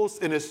unfolds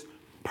in his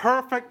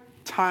perfect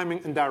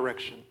timing and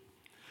direction.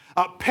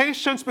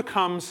 Patience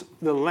becomes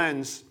the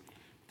lens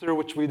through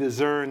which we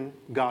discern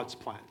God's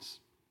plans.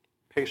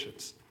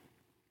 Patience.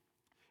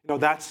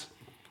 That's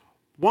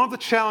one of the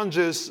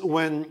challenges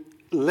when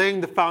laying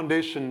the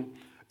foundation,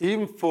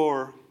 even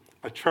for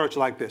a church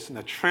like this, in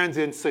a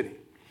transient city.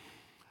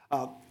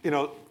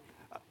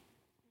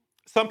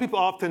 Some people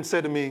often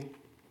say to me,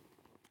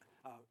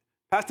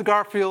 Pastor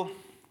Garfield,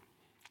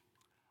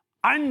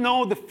 I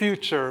know the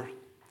future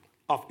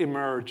of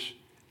Emerge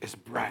is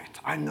bright.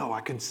 I know, I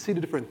can see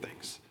the different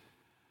things.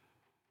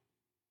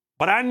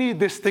 But I need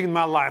this thing in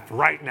my life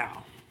right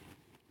now.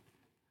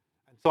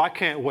 And so I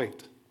can't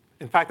wait.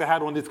 In fact, I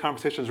had one of these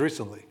conversations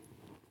recently.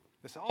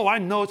 They said, I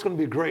know it's going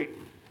to be great,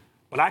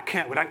 but I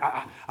can't wait.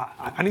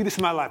 I need this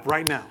in my life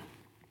right now.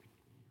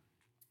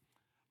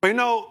 But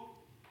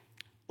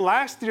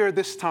last year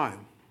this time,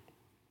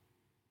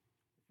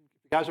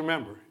 you guys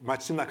remember, it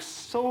might seem like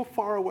so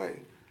far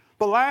away,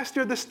 but last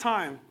year this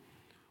time,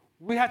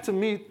 we had to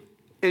meet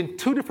in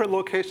 2 different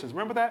locations.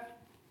 Remember that?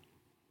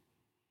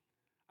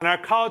 And our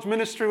college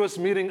ministry was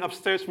meeting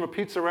upstairs from a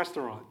pizza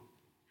restaurant.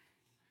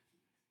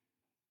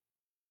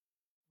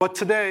 But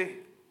today,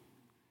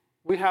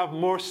 we have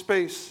more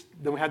space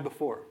than we had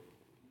before.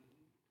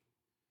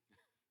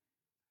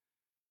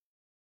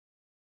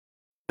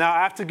 Now,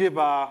 I have to give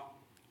a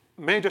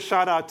major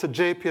shout out to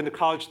JP and the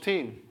college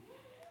team.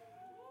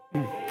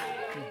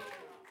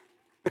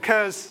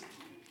 Because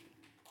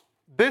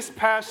this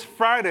past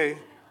Friday,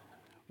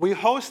 we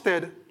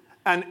hosted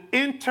an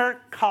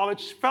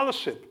inter-college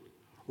fellowship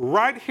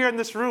right here in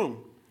this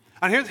room.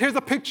 And here's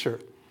a picture.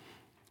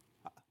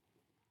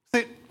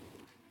 See,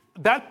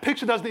 that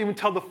picture doesn't even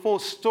tell the full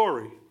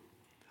story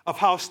of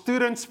how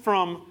students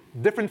from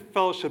different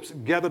fellowships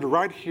gathered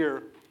right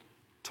here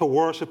to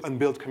worship and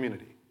build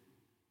community.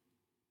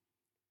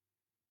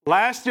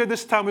 Last year,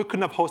 this time, we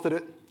couldn't have hosted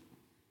it.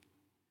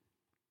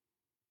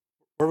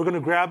 We were going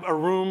to grab a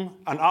room,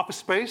 an office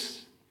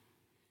space.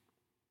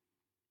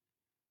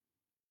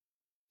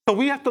 So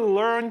we have to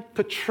learn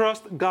to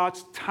trust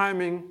God's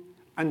timing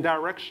and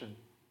direction.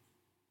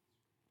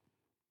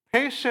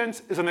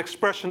 Patience is an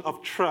expression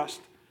of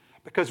trust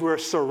because we're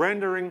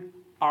surrendering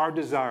our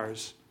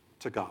desires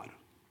to God.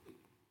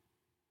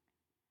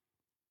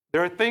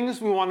 There are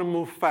things we want to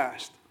move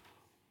fast,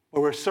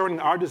 where we're surrendering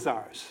our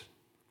desires.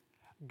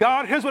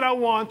 God, here's what I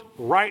want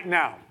right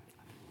now.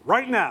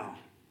 Right now.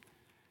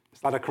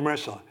 It's not a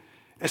commercial.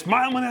 It's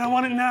my money, I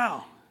want it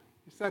now.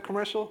 Is that a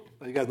commercial?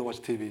 Oh, you guys don't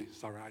watch TV.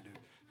 Sorry, I do.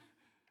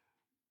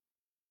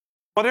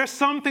 But there's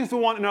some things we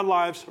want in our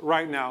lives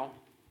right now.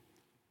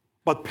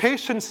 But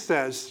patience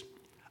says,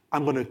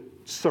 I'm going to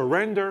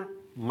surrender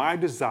my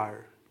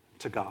desire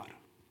to God.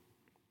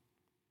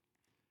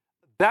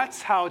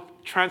 That's how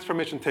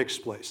transformation takes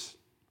place.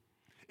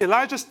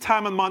 Elijah's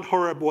time on Mount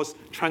Horeb was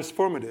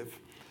transformative.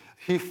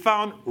 He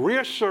found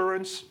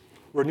reassurance,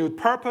 renewed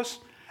purpose,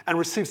 and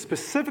received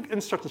specific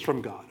instructions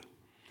from God.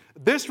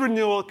 This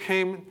renewal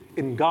came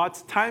in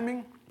God's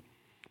timing,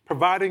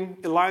 providing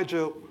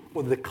Elijah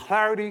with the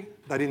clarity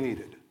that he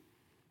needed.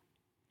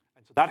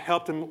 And so that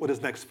helped him with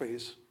his next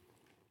phase.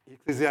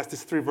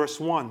 Ecclesiastes 3, verse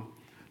 1.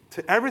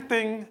 To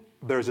everything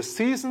there is a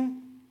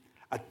season,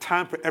 a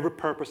time for every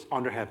purpose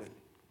under heaven.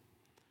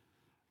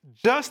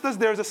 Just as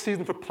there's a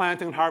season for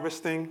planting and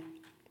harvesting,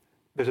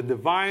 there's a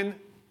divine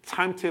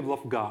timetable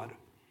of God.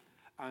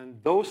 And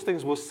those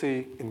things we'll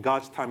see in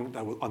God's time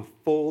that will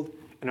unfold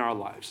in our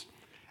lives.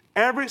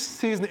 Every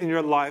season in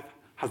your life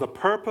has a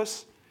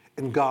purpose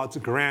in God's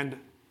grand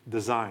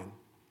design.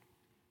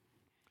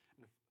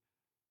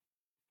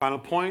 Final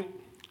point,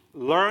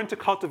 learn to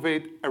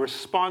cultivate a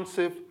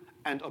responsive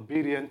and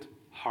obedient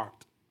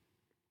heart.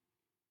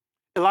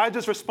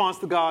 Elijah's response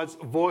to God's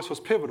voice was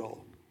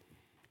pivotal.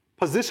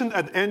 Positioned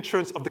at the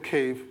entrance of the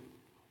cave,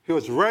 he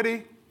was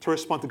ready to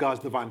respond to God's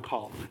divine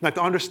call. Now,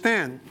 to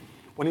understand,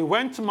 when he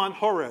went to Mount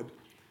Horeb,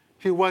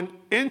 he went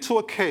into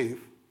a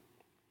cave,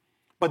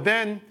 but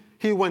then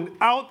he went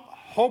out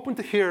hoping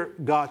to hear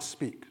God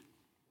speak.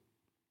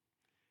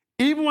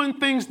 Even when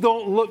things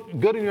don't look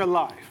good in your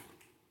life,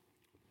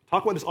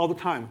 talk about this all the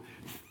time,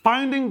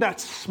 finding that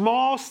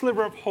small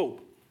sliver of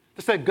hope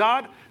to say,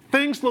 God,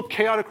 things look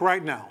chaotic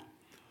right now,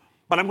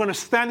 but I'm going to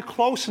stand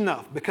close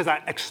enough because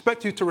I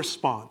expect you to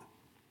respond.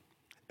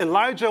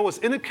 Elijah was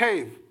in a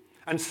cave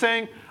and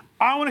saying,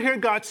 I want to hear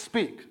God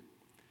speak.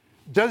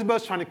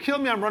 Jezebel's trying to kill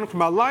me. I'm running for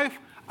my life.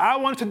 I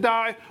want to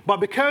die, but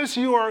because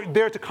you are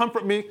there to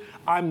comfort me,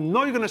 I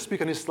know you're going to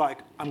speak. And it's like,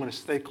 I'm going to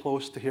stay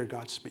close to hear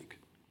God speak.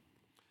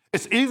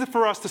 It's easy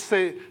for us to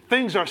say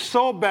things are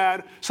so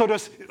bad. So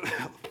just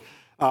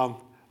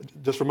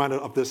reminded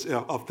of this.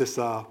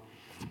 I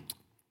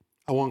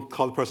won't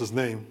call the person's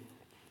name,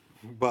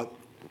 but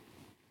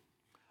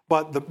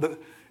the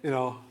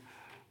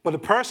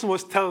person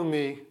was telling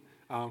me.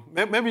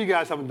 Maybe you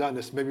guys haven't done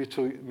this. Maybe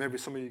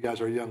some of you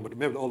guys are young, but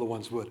maybe the older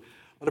ones would.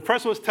 But the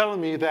person was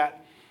telling me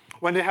that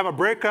when they have a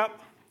breakup,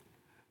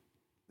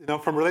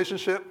 from a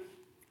relationship,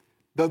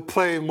 they'll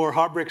play more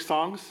heartbreak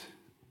songs.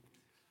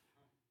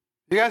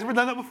 You guys ever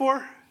done that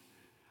before?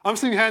 I'm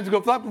seeing hands go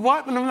up.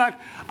 What? And I'm like,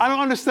 I don't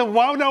understand.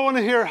 Why would I want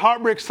to hear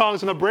heartbreak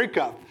songs in a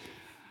breakup?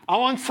 I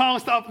want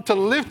songs to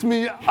lift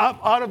me up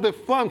out of the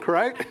funk,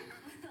 right?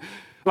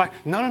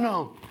 Like,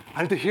 no.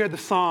 I need to hear the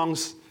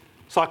songs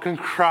so I can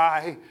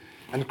cry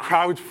and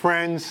cry with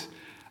friends.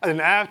 And then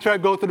after I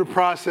go through the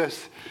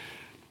process,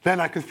 then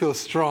I can feel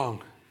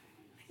strong.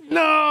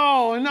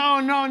 No.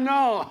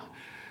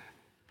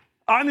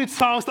 I need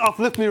songs to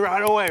uplift me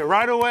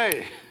right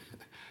away.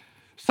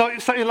 So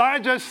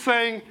Elijah's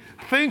saying,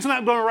 things are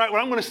not going right, but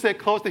I'm going to stay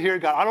close to hear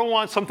God. I don't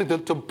want something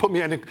to put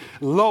me any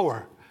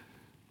lower.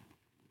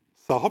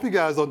 So I hope you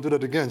guys don't do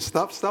that again.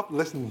 Stop,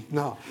 listen.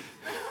 No.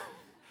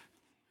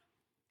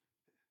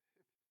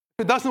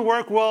 If it doesn't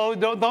work well,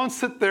 don't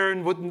sit there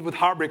with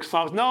heartbreak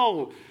songs.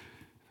 No.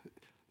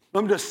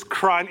 Let me just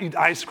cry and eat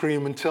ice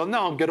cream until,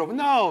 get over.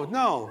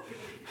 No.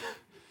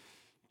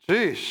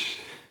 Jeez.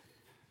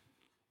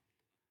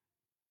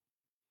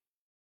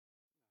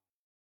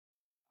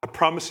 I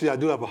promise you I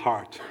do have a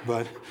heart,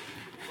 but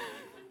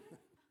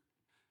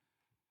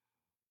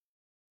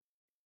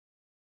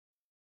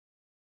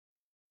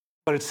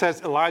it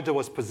says Elijah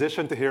was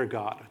positioned to hear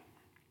God.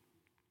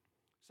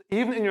 So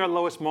even in your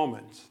lowest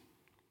moments,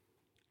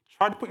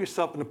 try to put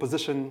yourself in a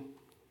position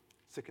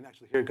so you can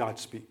actually hear God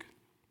speak.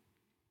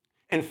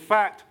 In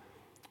fact,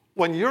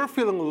 when you're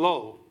feeling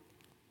low,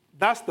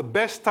 that's the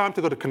best time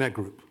to go to Connect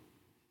Group.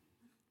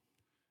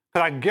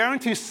 Because I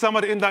guarantee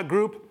somebody in that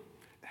group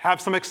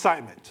have some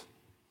excitement.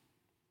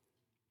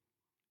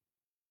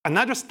 And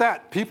not just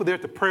that, people there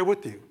to pray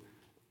with you.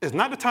 It's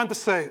not the time to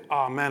say,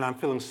 oh man, I'm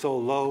feeling so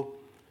low.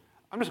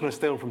 I'm just going to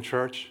stay home from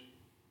church.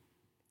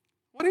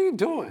 What are you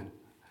doing?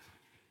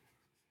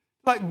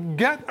 Like,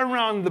 get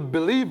around the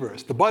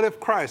believers, the body of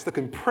Christ that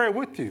can pray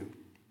with you,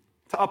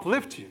 to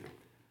uplift you.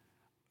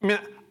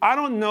 I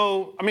don't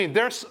know.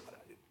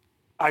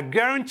 I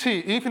guarantee,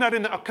 even not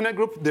in the Connect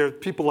Group, there are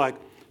people like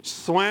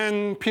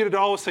Swen, Peter, they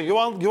always say, you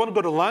want to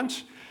go to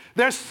lunch?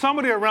 There's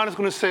somebody around that's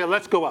going to say,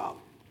 let's go out.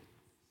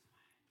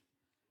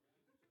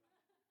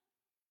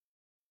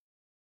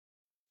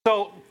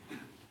 So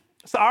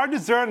our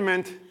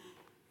discernment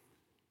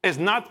is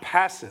not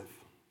passive.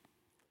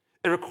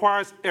 It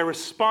requires a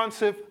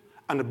responsive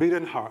and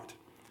obedient heart.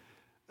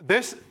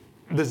 This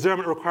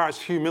discernment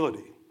requires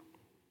humility.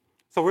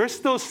 So we're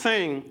still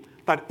saying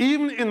that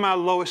even in my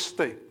lowest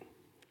state,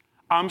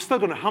 I'm still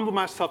going to humble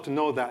myself to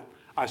know that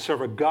I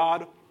serve a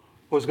God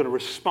who is going to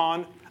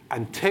respond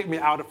and take me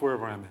out of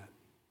wherever I'm at.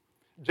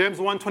 James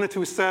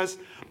 1:22 says,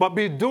 but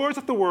be doers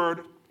of the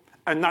word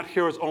and not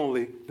hearers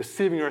only,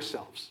 deceiving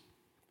yourselves.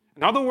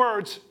 In other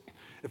words,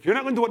 if you're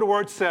not going to do what the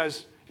word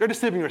says, you're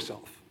deceiving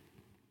yourself.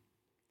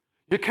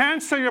 You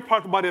can't say you're part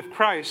of the body of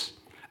Christ,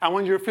 and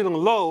when you're feeling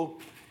low,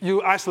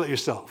 you isolate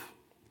yourself.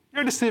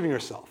 You're deceiving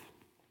yourself.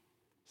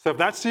 So if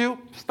that's you,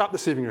 stop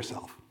deceiving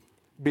yourself.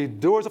 Be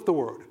doers of the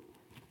word.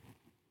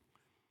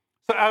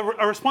 So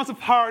a responsive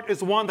heart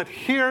is one that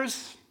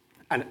hears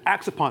and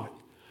acts upon it.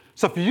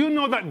 So if you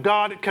know that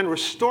God can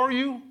restore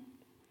you,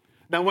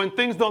 then when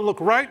things don't look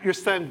right, you're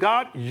saying,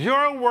 God,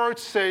 your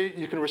words say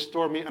you can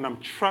restore me, and I'm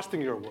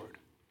trusting your word.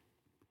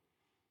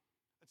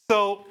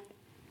 So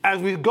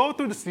as we go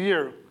through this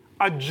year,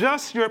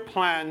 adjust your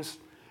plans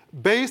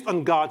based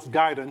on God's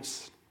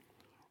guidance,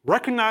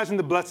 recognizing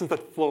the blessings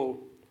that flow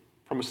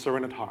from a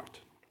surrendered heart.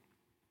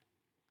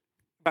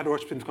 Back to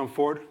worship team to come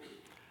forward.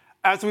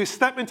 As we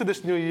step into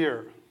this new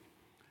year,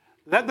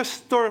 Let the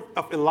story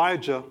of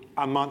Elijah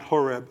on Mount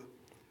Horeb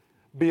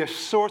be a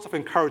source of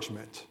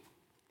encouragement.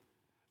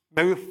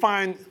 May we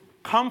find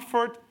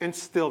comfort in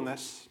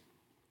stillness,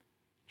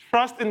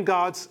 trust in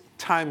God's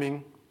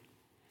timing,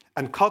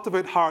 and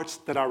cultivate hearts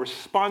that are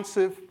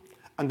responsive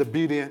and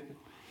obedient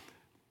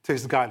to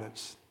his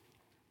guidance.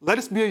 Let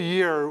us be a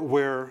year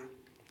where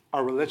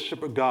our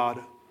relationship with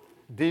God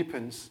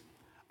deepens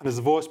and his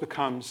voice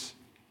becomes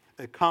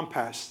a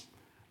compass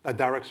that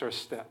directs our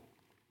step.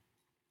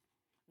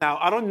 Now,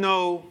 I don't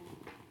know,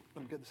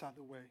 let me get this out of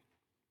the way.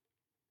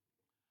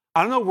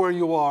 I don't know where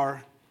you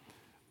are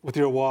with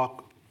your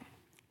walk.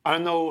 I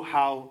don't know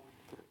how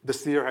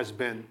this year has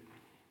been.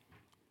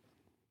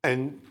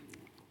 And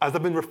as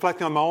I've been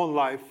reflecting on my own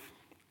life,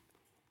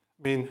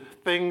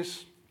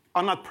 things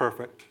are not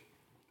perfect.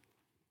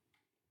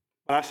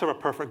 But I serve a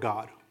perfect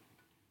God.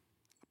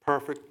 A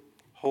perfect,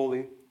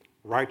 holy,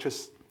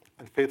 righteous,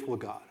 and faithful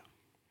God.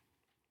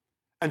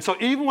 And so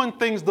even when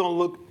things don't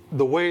look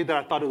the way that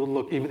I thought it would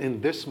look even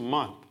in this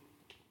month,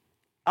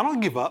 I don't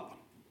give up.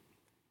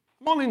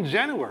 I'm only in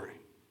January.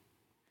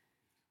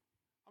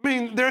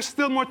 There's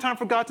still more time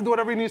for God to do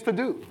whatever he needs to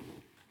do.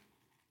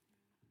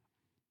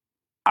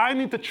 I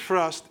need to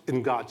trust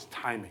in God's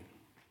timing.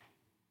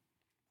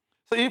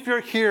 So if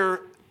you're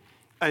here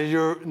and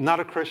you're not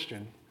a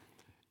Christian,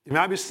 you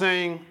might be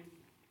saying,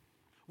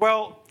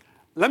 well,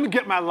 let me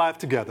get my life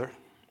together.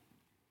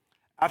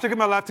 After I get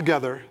my life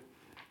together,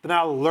 then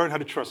I'll learn how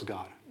to trust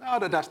God. No,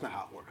 that's not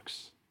how it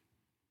works.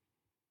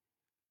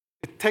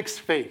 It takes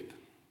faith.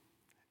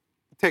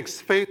 It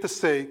takes faith to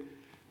say,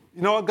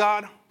 you know what,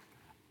 God?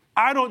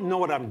 I don't know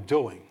what I'm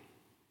doing.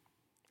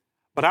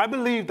 But I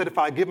believe that if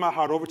I give my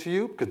heart over to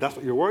you, because that's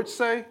what your words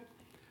say,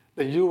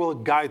 then you will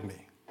guide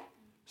me.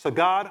 So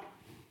God,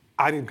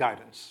 I need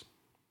guidance.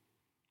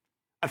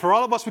 And for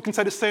all of us, we can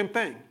say the same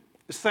thing.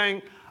 It's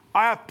saying,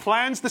 I have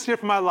plans this year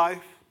for my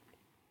life.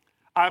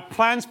 I have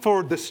plans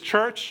for this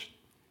church.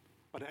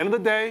 But at the end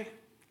of the day,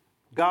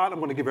 God, I'm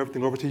going to give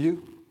everything over to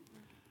you.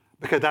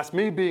 Because that's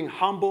me being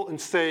humble and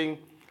saying,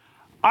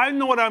 I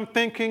know what I'm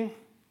thinking,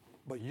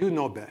 but you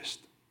know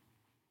best.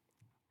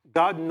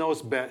 God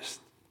knows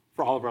best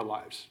for all of our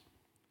lives.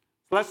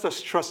 So let's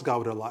just trust God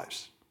with our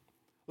lives.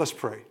 Let's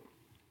pray.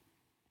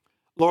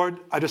 Lord,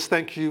 I just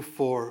thank you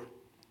for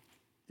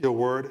your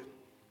word.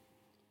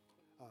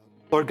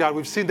 Lord God,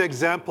 we've seen the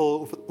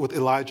example with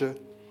Elijah.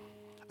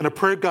 And I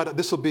pray, God, that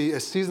this will be a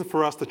season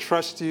for us to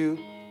trust you,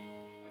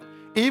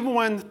 even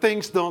when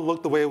things don't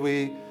look the way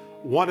we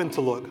want them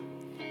to look.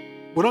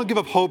 We don't give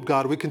up hope,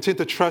 God. We continue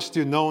to trust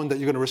you, knowing that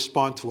you're going to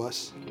respond to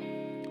us.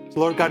 So,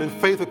 Lord God, in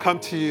faith we come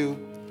to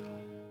you,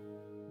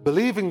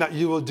 believing that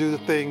you will do the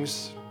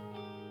things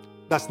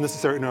that's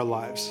necessary in our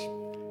lives.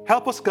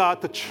 Help us,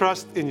 God, to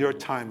trust in your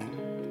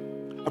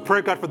timing. I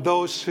pray, God, for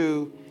those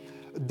who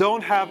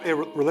don't have a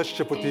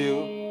relationship with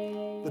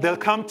you, that they'll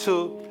come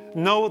to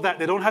know that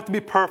they don't have to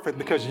be perfect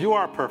because you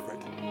are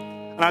perfect.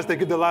 And as they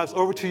give their lives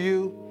over to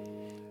you,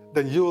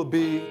 then you will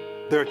be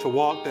there to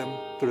walk them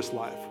through this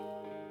life.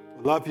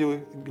 We love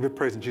you. Give you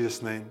praise in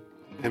Jesus' name.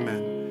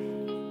 Amen.